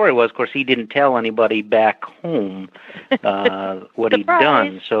that story was, of course, he didn't tell anybody back home what he'd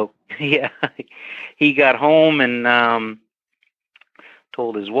done. So yeah, he got home and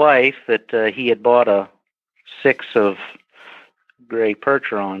told his wife that he had bought a 6 of gray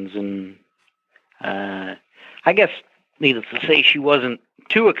Percherons, and I guess needless to say, she wasn't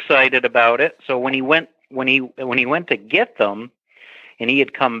too excited about it. So when he went to get them, and he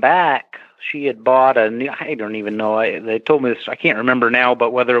had come back, she had bought a new, I don't even know, they told me this, I can't remember now,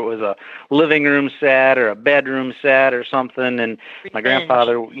 but whether it was a living room set or a bedroom set or something. And my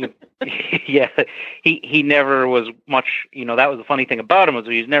grandfather, yeah, he never was much, that was the funny thing about him, was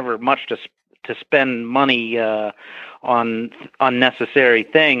he was never much to spend money on unnecessary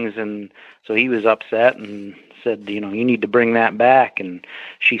things. And so he was upset and said, you need to bring that back. And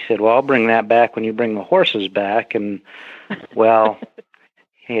she said, well, I'll bring that back when you bring the horses back. And well,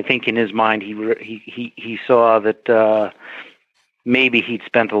 I think in his mind he saw that maybe he'd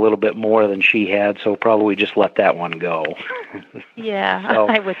spent a little bit more than she had, so probably just let that one go. Yeah, so,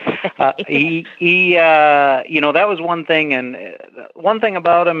 I would say. He that was one thing, and one thing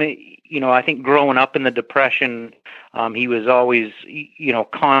about him, I think growing up in the Depression, he was always,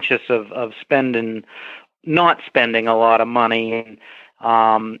 conscious of not spending a lot of money, and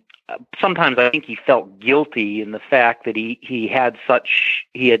sometimes I think he felt guilty in the fact that he'd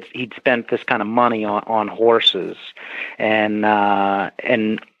spent this kind of money on horses, and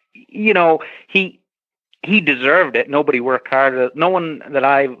he deserved it. Nobody worked harder. No one that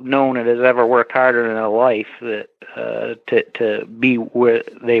I've known has ever worked harder in their life to be where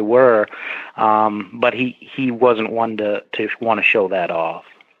they were. But he wasn't one to want to show that off.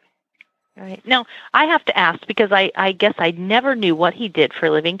 Right. Now, I have to ask, because I guess I never knew what he did for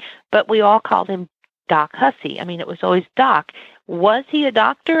a living, but we all called him Doc Hussey. I mean, it was always Doc. Was he a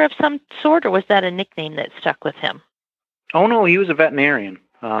doctor of some sort, or was that a nickname that stuck with him? Oh, no, he was a veterinarian.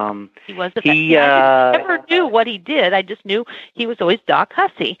 He was a veterinarian. I never knew what he did. I just knew he was always Doc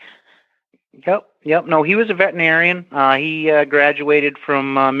Hussey. Yep. No, he was a veterinarian. He graduated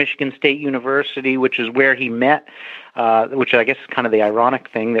from Michigan State University, which is where he met, which I guess is kind of the ironic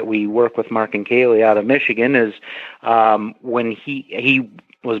thing that we work with Mark and Kaylee out of Michigan, is when he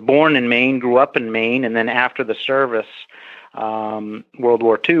was born in Maine, grew up in Maine, and then after the service, World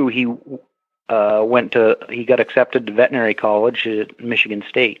War II, he got accepted to veterinary college at Michigan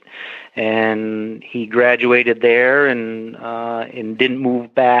State, and he graduated there and didn't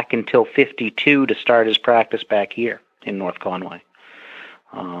move back until 52 to start his practice back here in North Conway.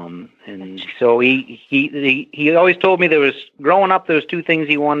 And so he always told me growing up, there was two things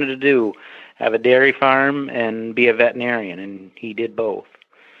he wanted to do: have a dairy farm and be a veterinarian, and he did both.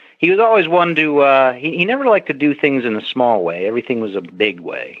 He was always one to, he never liked to do things in a small way. Everything was a big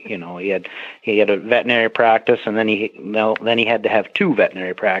way. You know, he had a veterinary practice, and then he had to have two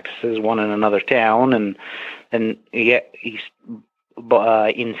veterinary practices, one in another town, and in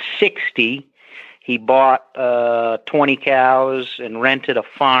 '60, he bought 20 cows and rented a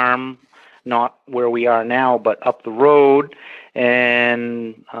farm, not where we are now, but up the road,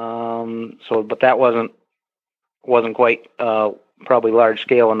 and but that wasn't quite probably large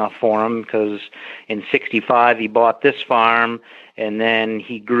scale enough for him, because in '65 he bought this farm, and then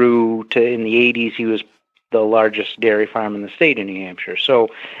he grew to, in the '80s, he was the largest dairy farm in the state of New Hampshire. So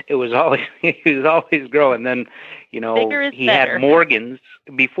he was always growing. Then, you know, he better. had Morgans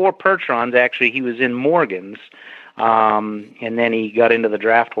before Percherons. Actually, he was in Morgans, and then he got into the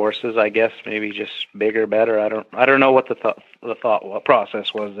draft horses. I guess maybe just bigger, better. I don't know what the thought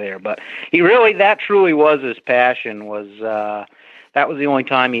process was there, but that truly was his passion. That was the only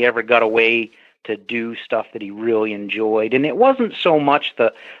time he ever got away to do stuff that he really enjoyed. And it wasn't so much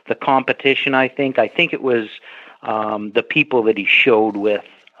the competition, I think. I think it was the people that he showed with.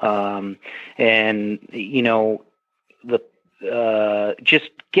 And, you know, just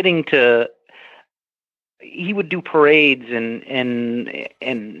getting to... He would do parades,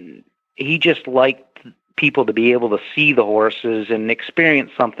 and he just liked people to be able to see the horses and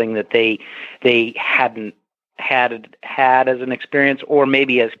experience something that they hadn't had as an experience, or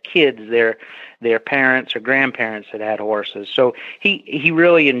maybe as kids their parents or grandparents had horses. So he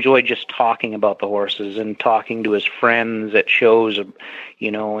really enjoyed just talking about the horses and talking to his friends at shows,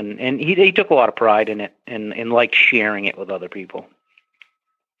 you know, and he took a lot of pride in it and liked sharing it with other people.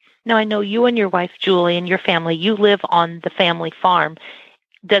 Now, I know you and your wife Julie and your family, you live on the family farm.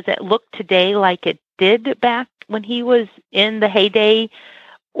 Does it look today like it did back when he was in the heyday?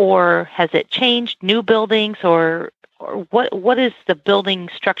 Or has it changed, new buildings, or what is the building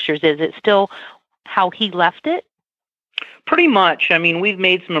structures? Is it still how he left it? Pretty much. I mean, we've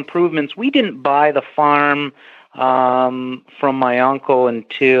made some improvements. We didn't buy the farm from my uncle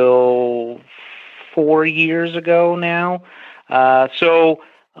until 4 years ago now. So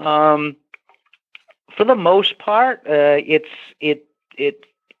for the most part, it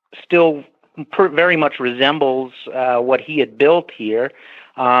still very much resembles what he had built here.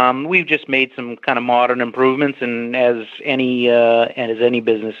 We've just made some kind of modern improvements, and as any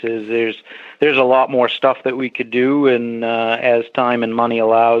business is, there's a lot more stuff that we could do, and as time and money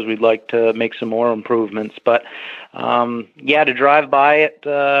allows, we'd like to make some more improvements. But to drive by it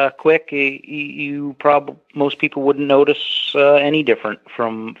quick, most people wouldn't notice any different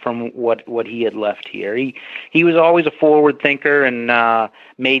from what he had left here. He was always a forward thinker and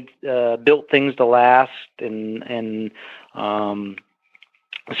built things to last, and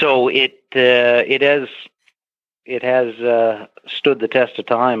so it has stood the test of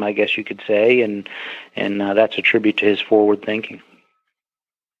time, I guess you could say, and that's a tribute to his forward thinking.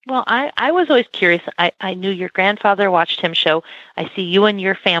 Well, I was always curious. I knew your grandfather watched him show. I see you and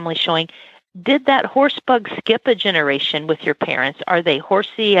your family showing. Did that horse bug skip a generation with your parents? Are they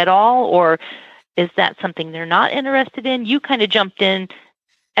horsey at all, or is that something they're not interested in? You kind of jumped in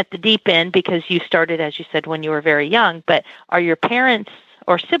at the deep end because you started, as you said, when you were very young, but are your parents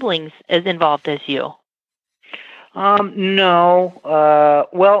or siblings as involved as you? No.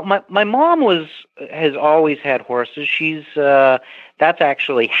 Well, my mom has always had horses. She's that's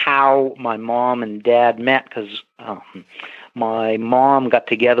actually how my mom and dad met, because my mom got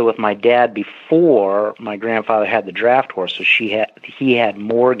together with my dad before my grandfather had the draft horses. He had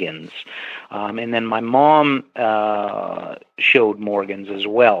Morgans, and then my mom showed Morgans as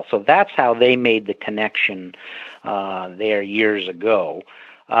well. So that's how they made the connection there years ago.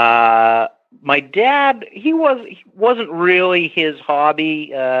 My dad, he wasn't really his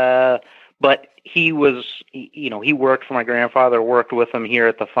hobby, but he worked for my grandfather, worked with him here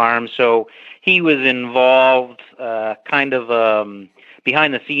at the farm, so he was involved, kind of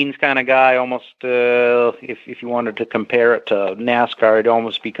behind the scenes kind of guy, almost if you wanted to compare it to NASCAR, it'd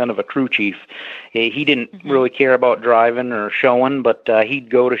almost be kind of a crew chief. He didn't really care about driving or showing, but he'd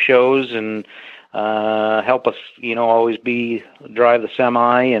go to shows and help us, always drive the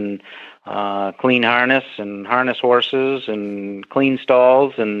semi, and clean harness and harness horses and clean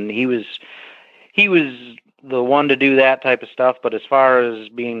stalls, and he was the one to do that type of stuff. But as far as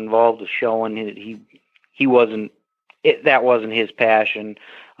being involved with showing, he wasn't. That wasn't his passion.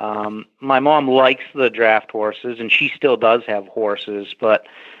 My mom likes the draft horses, and she still does have horses, but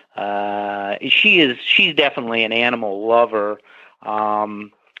she's definitely an animal lover,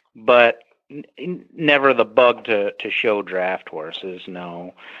 but never the bug to show draft horses.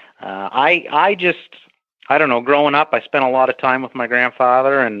 No, I don't know. Growing up, I spent a lot of time with my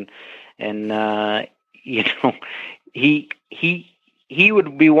grandfather, and he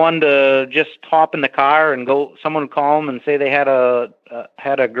would be one to just hop in the car and go. Someone would call him and say they had a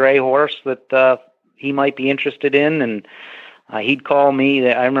gray horse that he might be interested in, and he'd call me.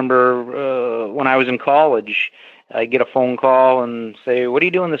 I remember when I was in college, I'd get a phone call and say, "What are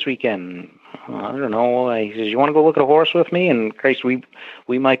you doing this weekend?" I don't know. He says, "You want to go look at a horse with me?" And Christ, we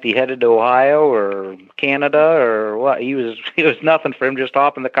might be headed to Ohio or Canada or what. It was nothing for him. Just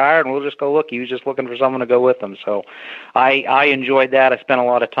hop in the car and we'll just go look. He was just looking for someone to go with him. So I enjoyed that. I spent a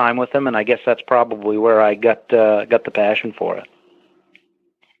lot of time with him, and I guess that's probably where I got the passion for it.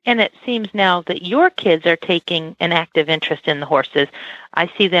 And it seems now that your kids are taking an active interest in the horses. I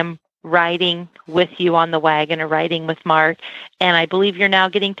see them riding with you on the wagon or riding with Mark, and I believe you're now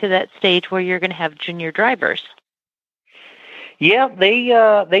getting to that stage where you're going to have junior drivers. Yeah,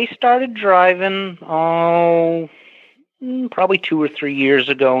 they started driving probably 2 or 3 years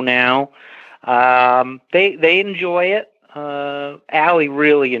ago now. They enjoy it. Allie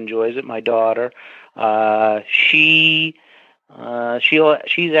really enjoys it, my daughter. She's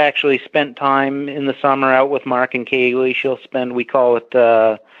actually spent time in the summer out with Mark and Kaylee. We call it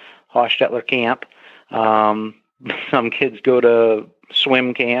Hostetler camp. Some kids go to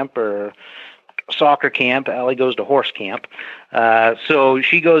swim camp or soccer camp. Allie goes to horse camp. So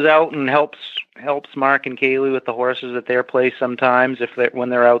she goes out and helps Mark and Kaylee with the horses at their place sometimes when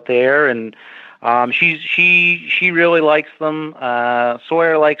they're out there, and she really likes them.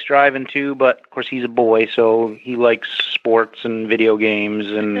 Sawyer likes driving too, but of course he's a boy, so he likes sports and video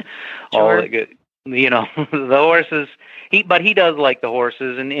games and all that good. The horses. But he does like the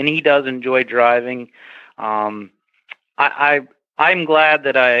horses, and he does enjoy driving. I'm glad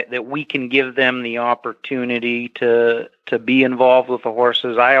that we can give them the opportunity to be involved with the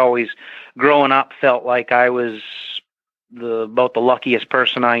horses. I always, growing up, felt like I was about the luckiest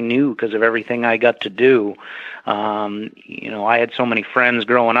person I knew because of everything I got to do. I had so many friends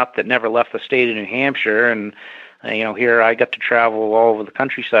growing up that never left the state of New Hampshire, and here I got to travel all over the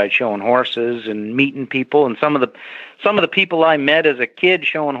countryside showing horses and meeting people. And some of the people I met as a kid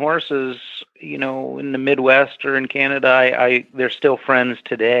showing horses, in the Midwest or in Canada, they're still friends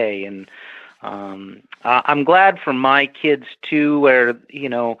today. And I'm glad for my kids too, where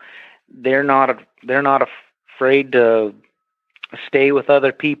they're not afraid to stay with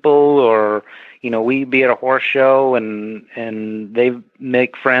other people, or we be at a horse show and they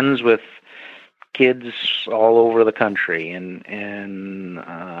make friends with kids all over the country, and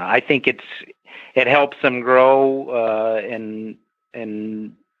I think it helps them grow and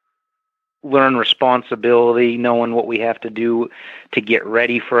learn responsibility, knowing what we have to do to get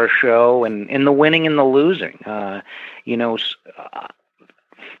ready for a show, and the winning and the losing.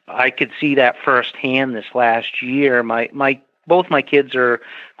 I could see that firsthand this last year. Both my kids are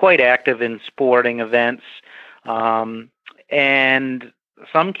quite active in sporting events, and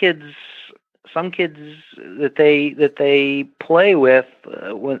some kids that they play with,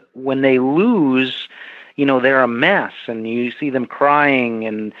 when they lose, they're a mess, and you see them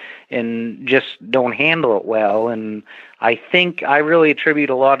crying and just don't handle it well. And I think I really attribute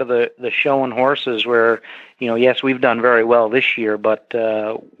a lot of the show and horses where, yes, we've done very well this year, but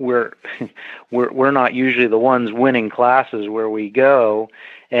we're not usually the ones winning classes where we go,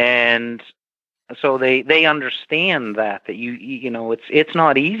 and so they understand that it's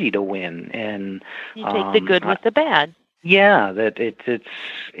not easy to win, and you take the good with the bad. Yeah, that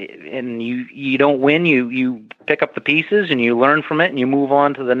and you don't win. You pick up the pieces and you learn from it and you move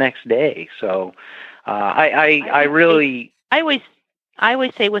on to the next day. So I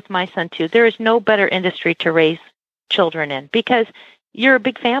always say with my son too, there is no better industry to raise children in, because you're a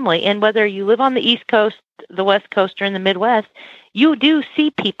big family, and whether you live on the East Coast, the West Coast, or in the Midwest, you do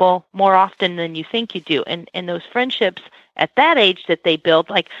see people more often than you think you do. And those friendships at that age that they build,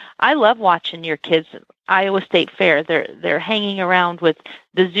 like I love watching your kids at Iowa State Fair. They're hanging around with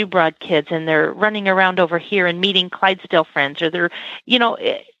the Zubrod kids, and they're running around over here and meeting Clydesdale friends, or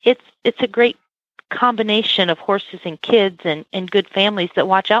it's a great combination of horses and kids and good families that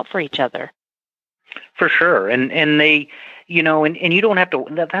watch out for each other. For sure. And they, and you don't have to.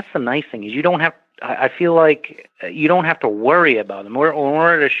 That's the nice thing is you don't have. I feel like you don't have to worry about them. When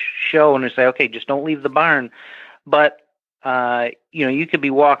we're at a show and we say, okay, just don't leave the barn, but you could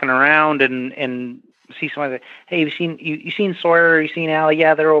be walking around and see somebody. Hey, you seen Sawyer? You seen Allie?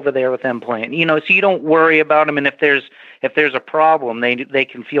 Yeah, they're over there with them playing. So you don't worry about them. And if there's a problem, they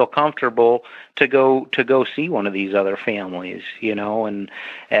can feel comfortable to go see one of these other families. And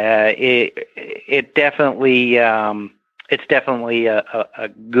it definitely. It's definitely a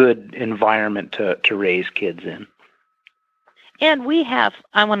good environment to raise kids in. And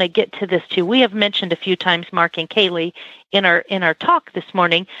I want to get to this too. We have mentioned a few times Mark and Kaylee in our talk this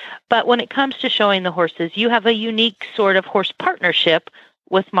morning, but when it comes to showing the horses, you have a unique sort of horse partnership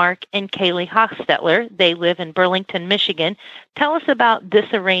with Mark and Kaylee Hostetler. They live in Burlington, Michigan. Tell us about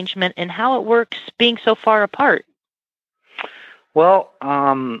this arrangement and how it works being so far apart. Well,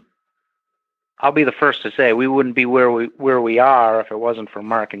 I'll be the first to say we wouldn't be where we are if it wasn't for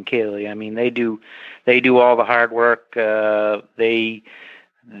Mark and Kaylee. I mean, they do all the hard work. They've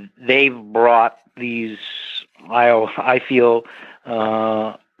brought these. I feel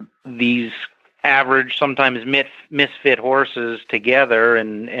these average, sometimes misfit horses together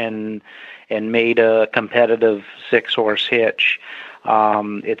and made a competitive 6-horse hitch.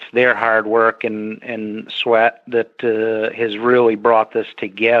 It's their hard work and sweat that has really brought this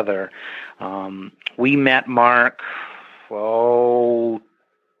together. We met Mark,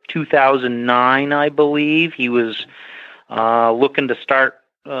 2009, I believe. He was looking to start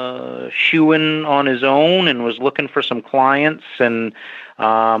shoeing on his own and was looking for some clients, and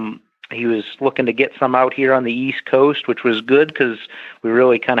he was looking to get some out here on the East Coast, which was good because we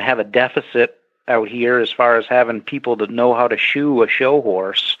really kind of have a deficit out here as far as having people that know how to shoe a show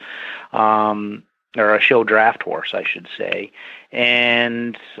horse. Or a show draft horse, I should say.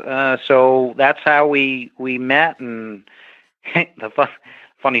 And so that's how we met. And the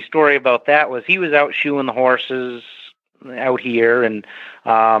funny story about that was he was out shoeing the horses out here, and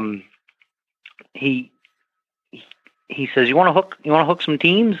he says, "You want to hook some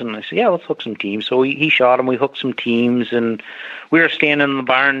teams?" And I said, "Yeah, let's hook some teams." So he shot them. We hooked some teams, and we were standing in the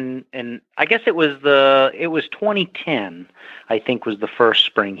barn. And I guess it was 2010. I think was the first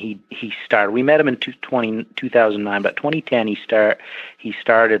spring he started. We met him in 2009, but 2010 he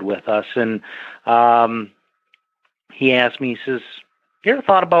started with us, and he asked me. He says, "You ever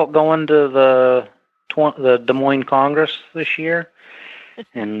thought about going to the Des Moines Congress this year?"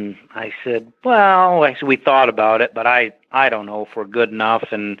 And I said, we thought about it, but I don't know if we're good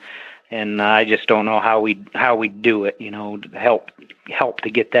enough, and I just don't know how we do it, to help to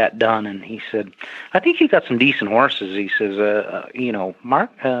get that done. And he said, "I think you got some decent horses." He says,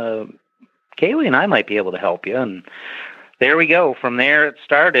 "Mark, Kaylee and I might be able to help you." And there we go. From there it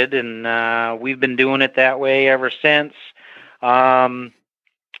started, and we've been doing it that way ever since.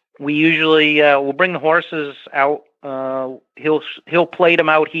 We usually we'll bring the horses out. He'll plate them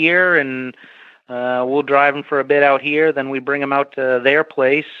out here, and we'll drive them for a bit out here. Then we bring them out to their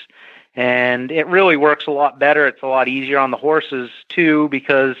place, and it really works a lot better. It's a lot easier on the horses too,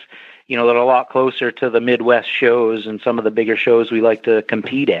 because they're a lot closer to the Midwest shows and some of the bigger shows we like to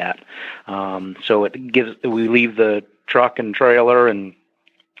compete at. So we leave the truck and trailer and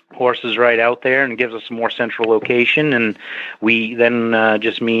horses right out there, and gives us a more central location, and we then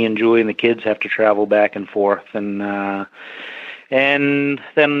just me and Julie and the kids have to travel back and forth, and then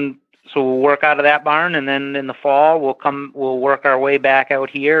so we'll work out of that barn, and then in the fall we'll work our way back out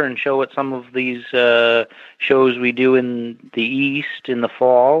here and show at some of these shows we do in the East in the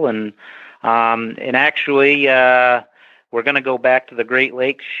fall, and actually we're going to go back to the Great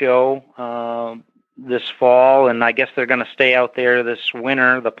Lakes show this fall, and I guess they're going to stay out there this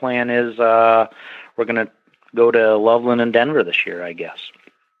winter. The plan is we're going to go to Loveland and Denver this year, I guess.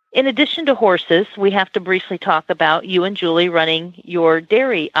 In addition to horses, we have to briefly talk about you and Julie running your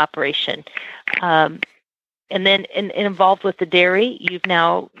dairy operation. And then involved with the dairy, you've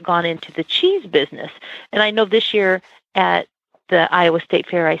now gone into the cheese business. And I know this year at the Iowa State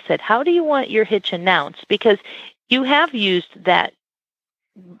Fair, I said, how do you want your hitch announced? Because you have used that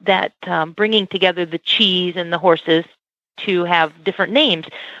bringing together the cheese and the horses to have different names,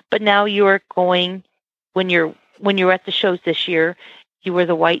 but now you are going, when you're at the shows this year, you were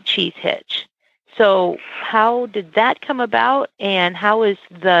the white cheese hitch. So how did that come about, and how is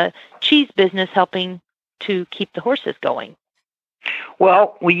the cheese business helping to keep the horses going?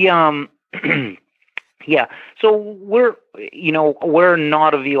 Well, we yeah. So we're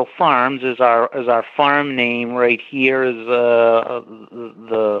Nautaville Farms is our farm name right here, is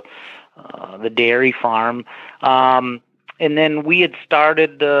the dairy farm. And then we had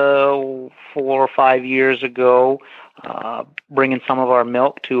started 4 or 5 years ago bringing some of our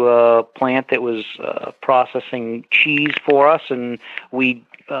milk to a plant that was processing cheese for us, and we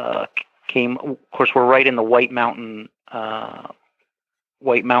came. Of course, we're right in the White Mountain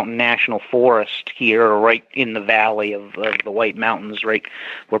National Forest here, or right in the valley of the White Mountains. Right,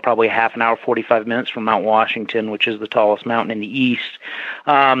 we're probably a half an hour, 45 minutes from Mount Washington, which is the tallest mountain in the east.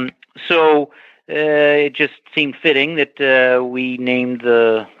 So it just seemed fitting that we named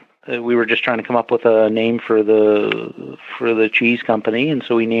we were just trying to come up with a name for the cheese company, and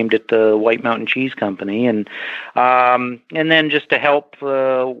so we named it the White Mountain Cheese Company. And then just to help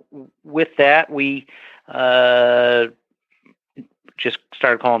with that, we just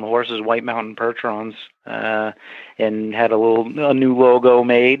started calling the horses White Mountain Percherons, and had a new logo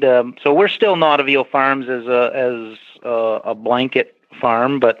made. So we're still Nautaville Farms as a blanket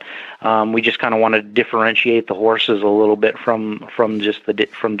farm, but we just kind of want to differentiate the horses a little bit from just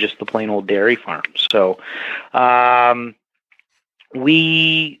the plain old dairy farms. So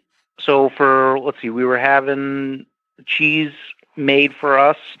we were having cheese made for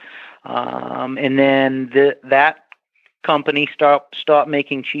us, and then that company stopped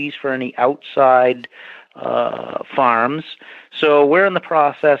making cheese for any outside farms. So we're in the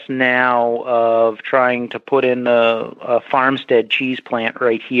process now of trying to put in a farmstead cheese plant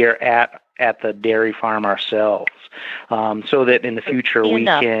right here at the dairy farm ourselves, so that in the future we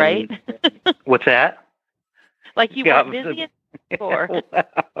can. Right? What's that? Like you were busy before.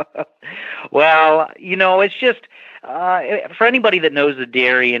 Well, it's just for anybody that knows the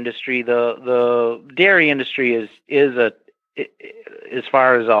dairy industry. The dairy industry is as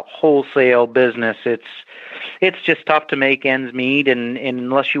far as a wholesale business, it's just tough to make ends meet, and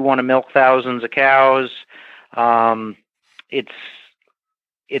unless you want to milk thousands of cows, it's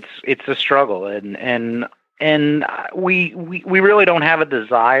a struggle, and we really don't have a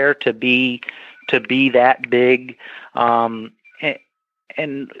desire to be that big.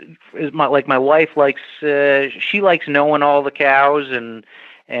 And my wife likes, she likes knowing all the cows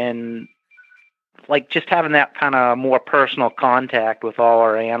and like just having that kind of more personal contact with all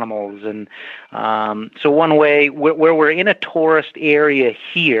our animals. And so one way, where we're in a tourist area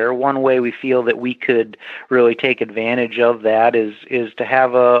here, one way we feel that we could really take advantage of that is to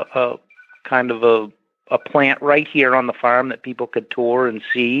have a kind of a plant right here on the farm that people could tour and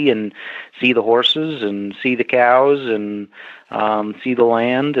see the horses and see the cows and see the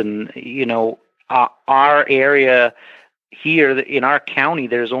land. And our area here in our county,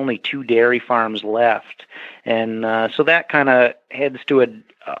 there's only 2 dairy farms left, and so that kind of heads to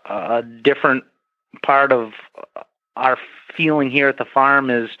a different part of our feeling here at the farm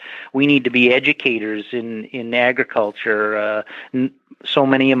is we need to be educators in agriculture. So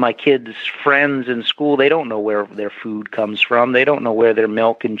many of my kids' friends in school, they don't know where their food comes from. They don't know where their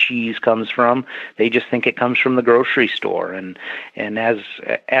milk and cheese comes from. They just think it comes from the grocery store. And as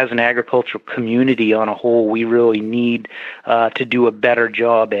an agricultural community on a whole, we really need to do a better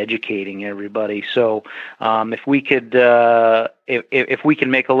job educating everybody. So if we could, if we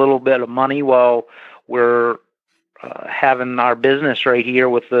can make a little bit of money while we're having our business right here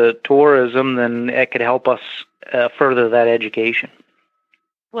with the tourism, then it could help us further that education.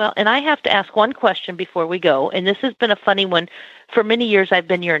 Well, and I have to ask one question before we go, and this has been a funny one. For many years, I've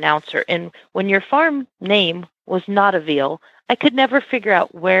been your announcer, and when your farm name was Nautaville, I could never figure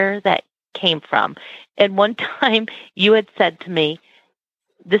out where that came from. And one time, you had said to me,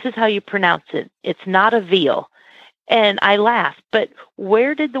 this is how you pronounce it. It's Nautaville. And I laughed, but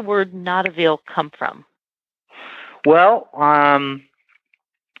where did the word Nautaville come from? Well,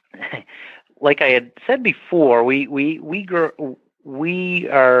 like I had said before, we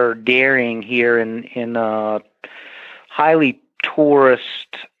are dairying here in a highly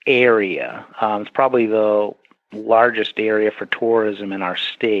tourist area. It's probably the largest area for tourism in our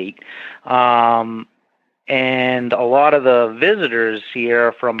state. And a lot of the visitors here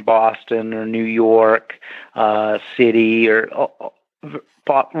are from Boston or New York City or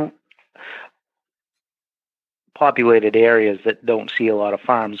populated areas that don't see a lot of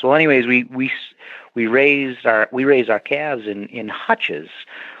farms. Well, anyways, we raise our calves in hutches.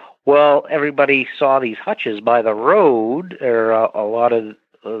 Well, everybody saw these hutches by the road, or a lot of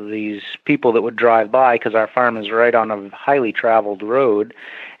these people that would drive by, because our farm is right on a highly traveled road,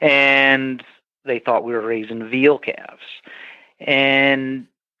 and they thought we were raising veal calves. And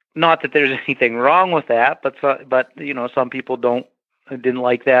not that there's anything wrong with that, but some people didn't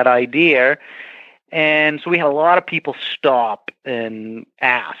like that idea. And so we had a lot of people stop and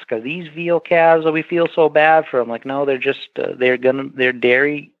ask, "Are these veal calves? We feel so bad for them." Like, no, they're just they're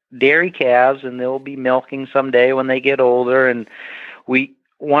dairy calves, and they'll be milking someday when they get older. And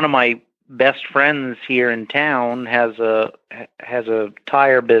one of my best friends here in town has a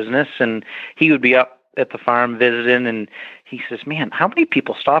tire business, and he would be up at the farm visiting, and he says, "Man, how many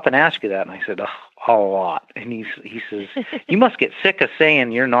people stop and ask you that?" And I said, "Oh, a lot." And he says, "You must get sick of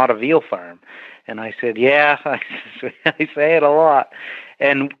saying you're not a veal farm." And I said, "Yeah, I say it a lot."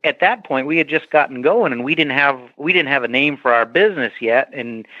 And at that point, we had just gotten going, and we didn't have a name for our business yet.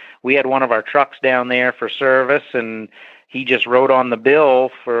 And we had one of our trucks down there for service, and he just wrote on the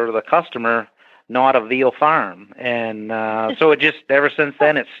bill for the customer, "Not a veal farm." And so it just, ever since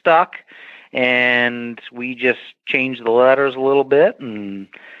then, it's stuck. And we just changed the letters a little bit, and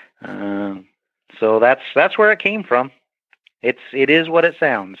so that's where it came from. It is what it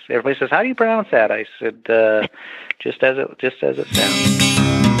sounds. Everybody says, "How do you pronounce that?" I said, just as it sounds.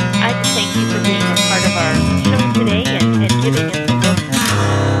 I just thank you for being a part of our show today and giving us a look.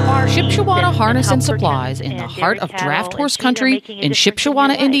 Shipshewana Harness and Supplies in the heart of draft horse country in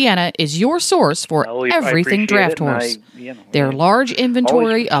Shipshewana, Indiana is your source for everything draft horse. Their large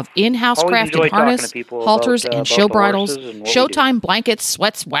inventory of in-house crafted harness, halters, and show bridles, showtime blankets,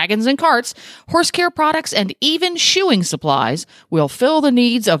 sweats, wagons, and carts, horse care products, and even shoeing supplies will fill the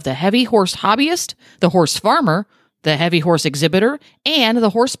needs of the heavy horse hobbyist, the horse farmer, the heavy horse exhibitor, and the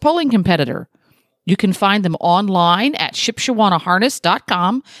horse pulling competitor. You can find them online at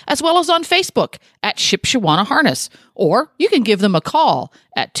ShipsheWanaHarness.com, as well as on Facebook at Shipshewana Harness, or you can give them a call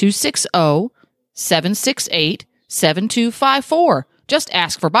at 260-768-7254. Just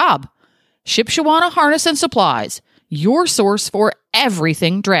ask for Bob. Shipshewana Harness and Supplies, your source for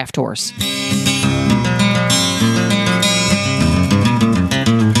everything draft horse.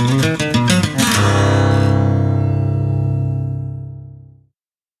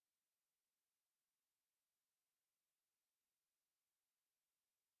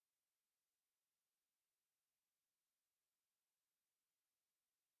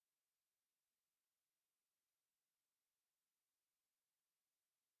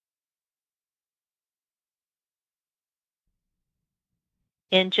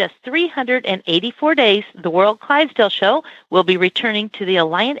 In just 384 days, the World Clydesdale Show will be returning to the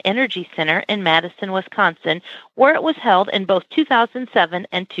Alliant Energy Center in Madison, Wisconsin, where it was held in both 2007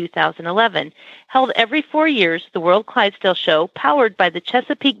 and 2011. Held every 4 years, the World Clydesdale Show, powered by the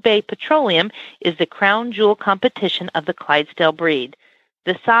Chesapeake Bay Petroleum, is the crown jewel competition of the Clydesdale breed.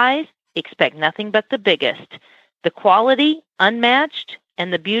 The size, expect nothing but the biggest. The quality, unmatched.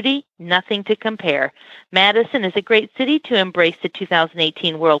 And the beauty, nothing to compare. Madison is a great city to embrace the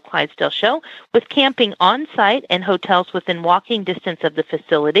 2018 World Clydesdale Show, with camping on-site and hotels within walking distance of the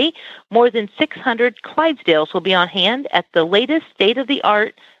facility. More than 600 Clydesdales will be on hand at the latest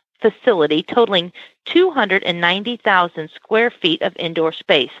state-of-the-art facility, totaling 290,000 square feet of indoor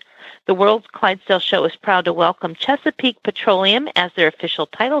space. The World Clydesdale Show is proud to welcome Chesapeake Petroleum as their official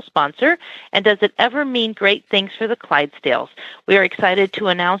title sponsor. And does it ever mean great things for the Clydesdales? We are excited to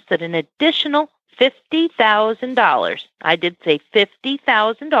announce that an additional $50,000, I did say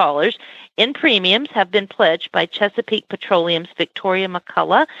 $50,000, in premiums have been pledged by Chesapeake Petroleum's Victoria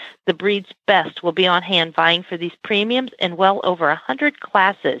McCullough. The breed's best will be on hand vying for these premiums in well over 100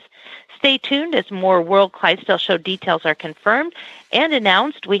 classes. Stay tuned as more World Clydesdale Show details are confirmed and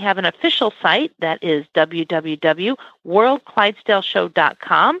announced. We have an official site that is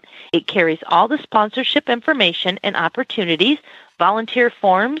www.worldclydesdaleshow.com. It carries all the sponsorship information and opportunities, volunteer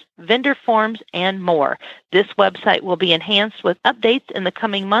forms, vendor forms, and more. This website will be enhanced with updates in the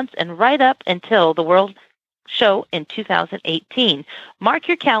coming months and right up until the World Show in 2018. Mark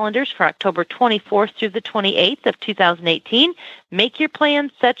your calendars for October 24th through the 28th of 2018. Make your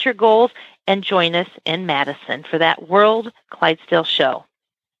plans, set your goals, and join us in Madison for that World Clydesdale Show.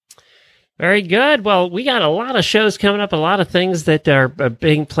 Very good. Well, we got a lot of shows coming up, a lot of things that are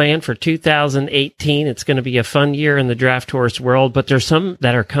being planned for 2018. It's going to be a fun year in the draft horse world, but there's some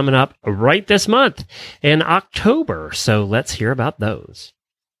that are coming up right this month in October. So let's hear about those.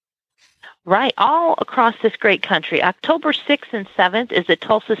 Right, all across this great country. October 6th and 7th is the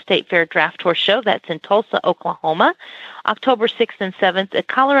Tulsa State Fair Draft Horse Show. That's in Tulsa, Oklahoma. October 6th and 7th, a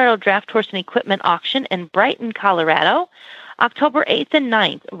Colorado Draft Horse and Equipment Auction in Brighton, Colorado. October 8th and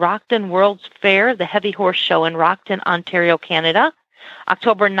 9th, Rockton World's Fair, the Heavy Horse Show in Rockton, Ontario, Canada.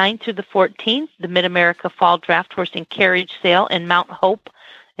 October 9th through the 14th, the Mid-America Fall Draft Horse and Carriage Sale in Mount Hope,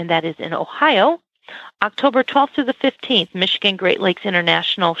 and that is in Ohio. October 12th through the 15th, Michigan Great Lakes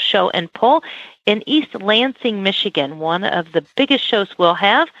International Show and Pull in East Lansing, Michigan, one of the biggest shows we'll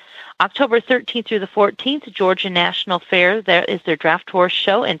have. October 13th through the 14th, Georgia National Fair, there is their Draft Horse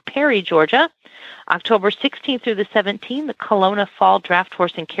Show in Perry, Georgia. October 16th through the 17th, the Kelowna Fall Draft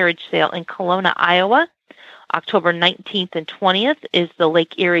Horse and Carriage Sale in Kelowna, Iowa. October 19th and 20th is the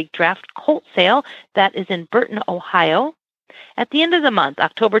Lake Erie Draft Colt Sale. That is in Burton, Ohio. At the end of the month,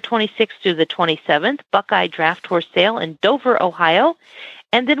 October 26th through the 27th, Buckeye Draft Horse Sale in Dover, Ohio.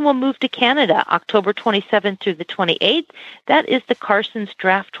 And then we'll move to Canada, October 27th through the 28th. That is the Carson's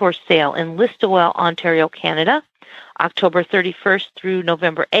Draft Horse Sale in Listowel, Ontario, Canada. October 31st through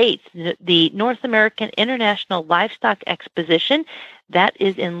November 8th, the North American International Livestock Exposition. That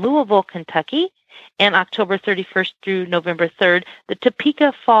is in Louisville, Kentucky. And October 31st through November 3rd, the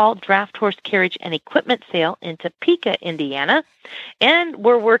Topeka Fall Draft Horse Carriage and Equipment Sale in Topeka, Indiana. And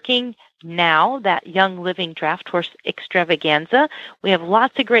we're working now that Young Living Draft Horse Extravaganza. We have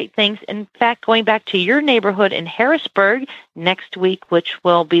lots of great things. In fact, going back to your neighborhood in Harrisburg next week, which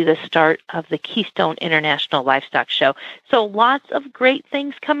will be the start of the Keystone International Livestock Show. So lots of great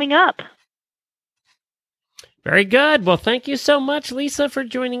things coming up. Very good. Well, thank you so much, Lisa, for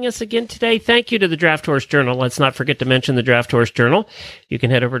joining us again today. Thank you to the Draft Horse Journal. Let's not forget to mention the Draft Horse Journal. You can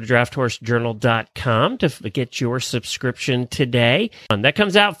head over to drafthorsejournal.com to get your subscription today. And that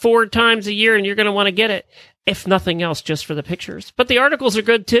comes out 4 times a year, and you're going to want to get it, if nothing else, just for the pictures. But the articles are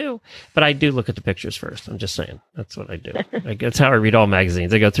good, too. But I do look at the pictures first. I'm just saying. That's what I do. That's how I read all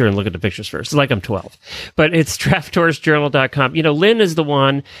magazines. I go through and look at the pictures first. It's like I'm 12. But it's drafthorsejournal.com. You know, Lynn is the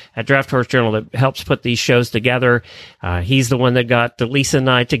one at Draft Horse Journal that helps put these shows together. He's the one that got Lisa and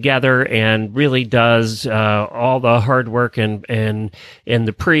I together and really does all the hard work and in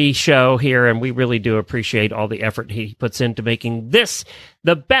the pre-show here. And we really do appreciate all the effort he puts into making this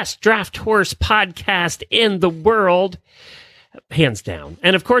the best draft horse podcast in the world, hands down.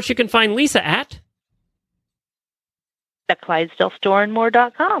 And of course, you can find Lisa at the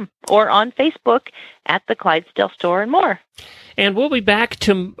ClydesdaleStoreandMore.com or on Facebook at the Clydesdale Store and More. And we'll be back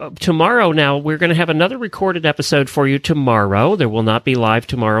tomorrow. Now, we're going to have another recorded episode for you tomorrow. There will not be live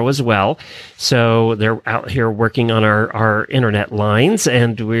tomorrow as well. So they're out here working on our internet lines,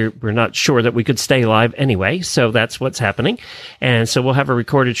 and we're not sure that we could stay live anyway. So that's what's happening. And so we'll have a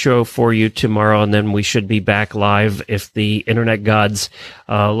recorded show for you tomorrow, and then we should be back live. If the internet gods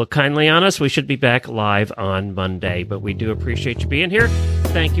look kindly on us, we should be back live on Monday. But we do appreciate you being here.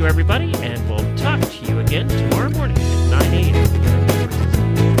 Thank you, everybody, and we'll talk to you again tomorrow morning at 9 a.m.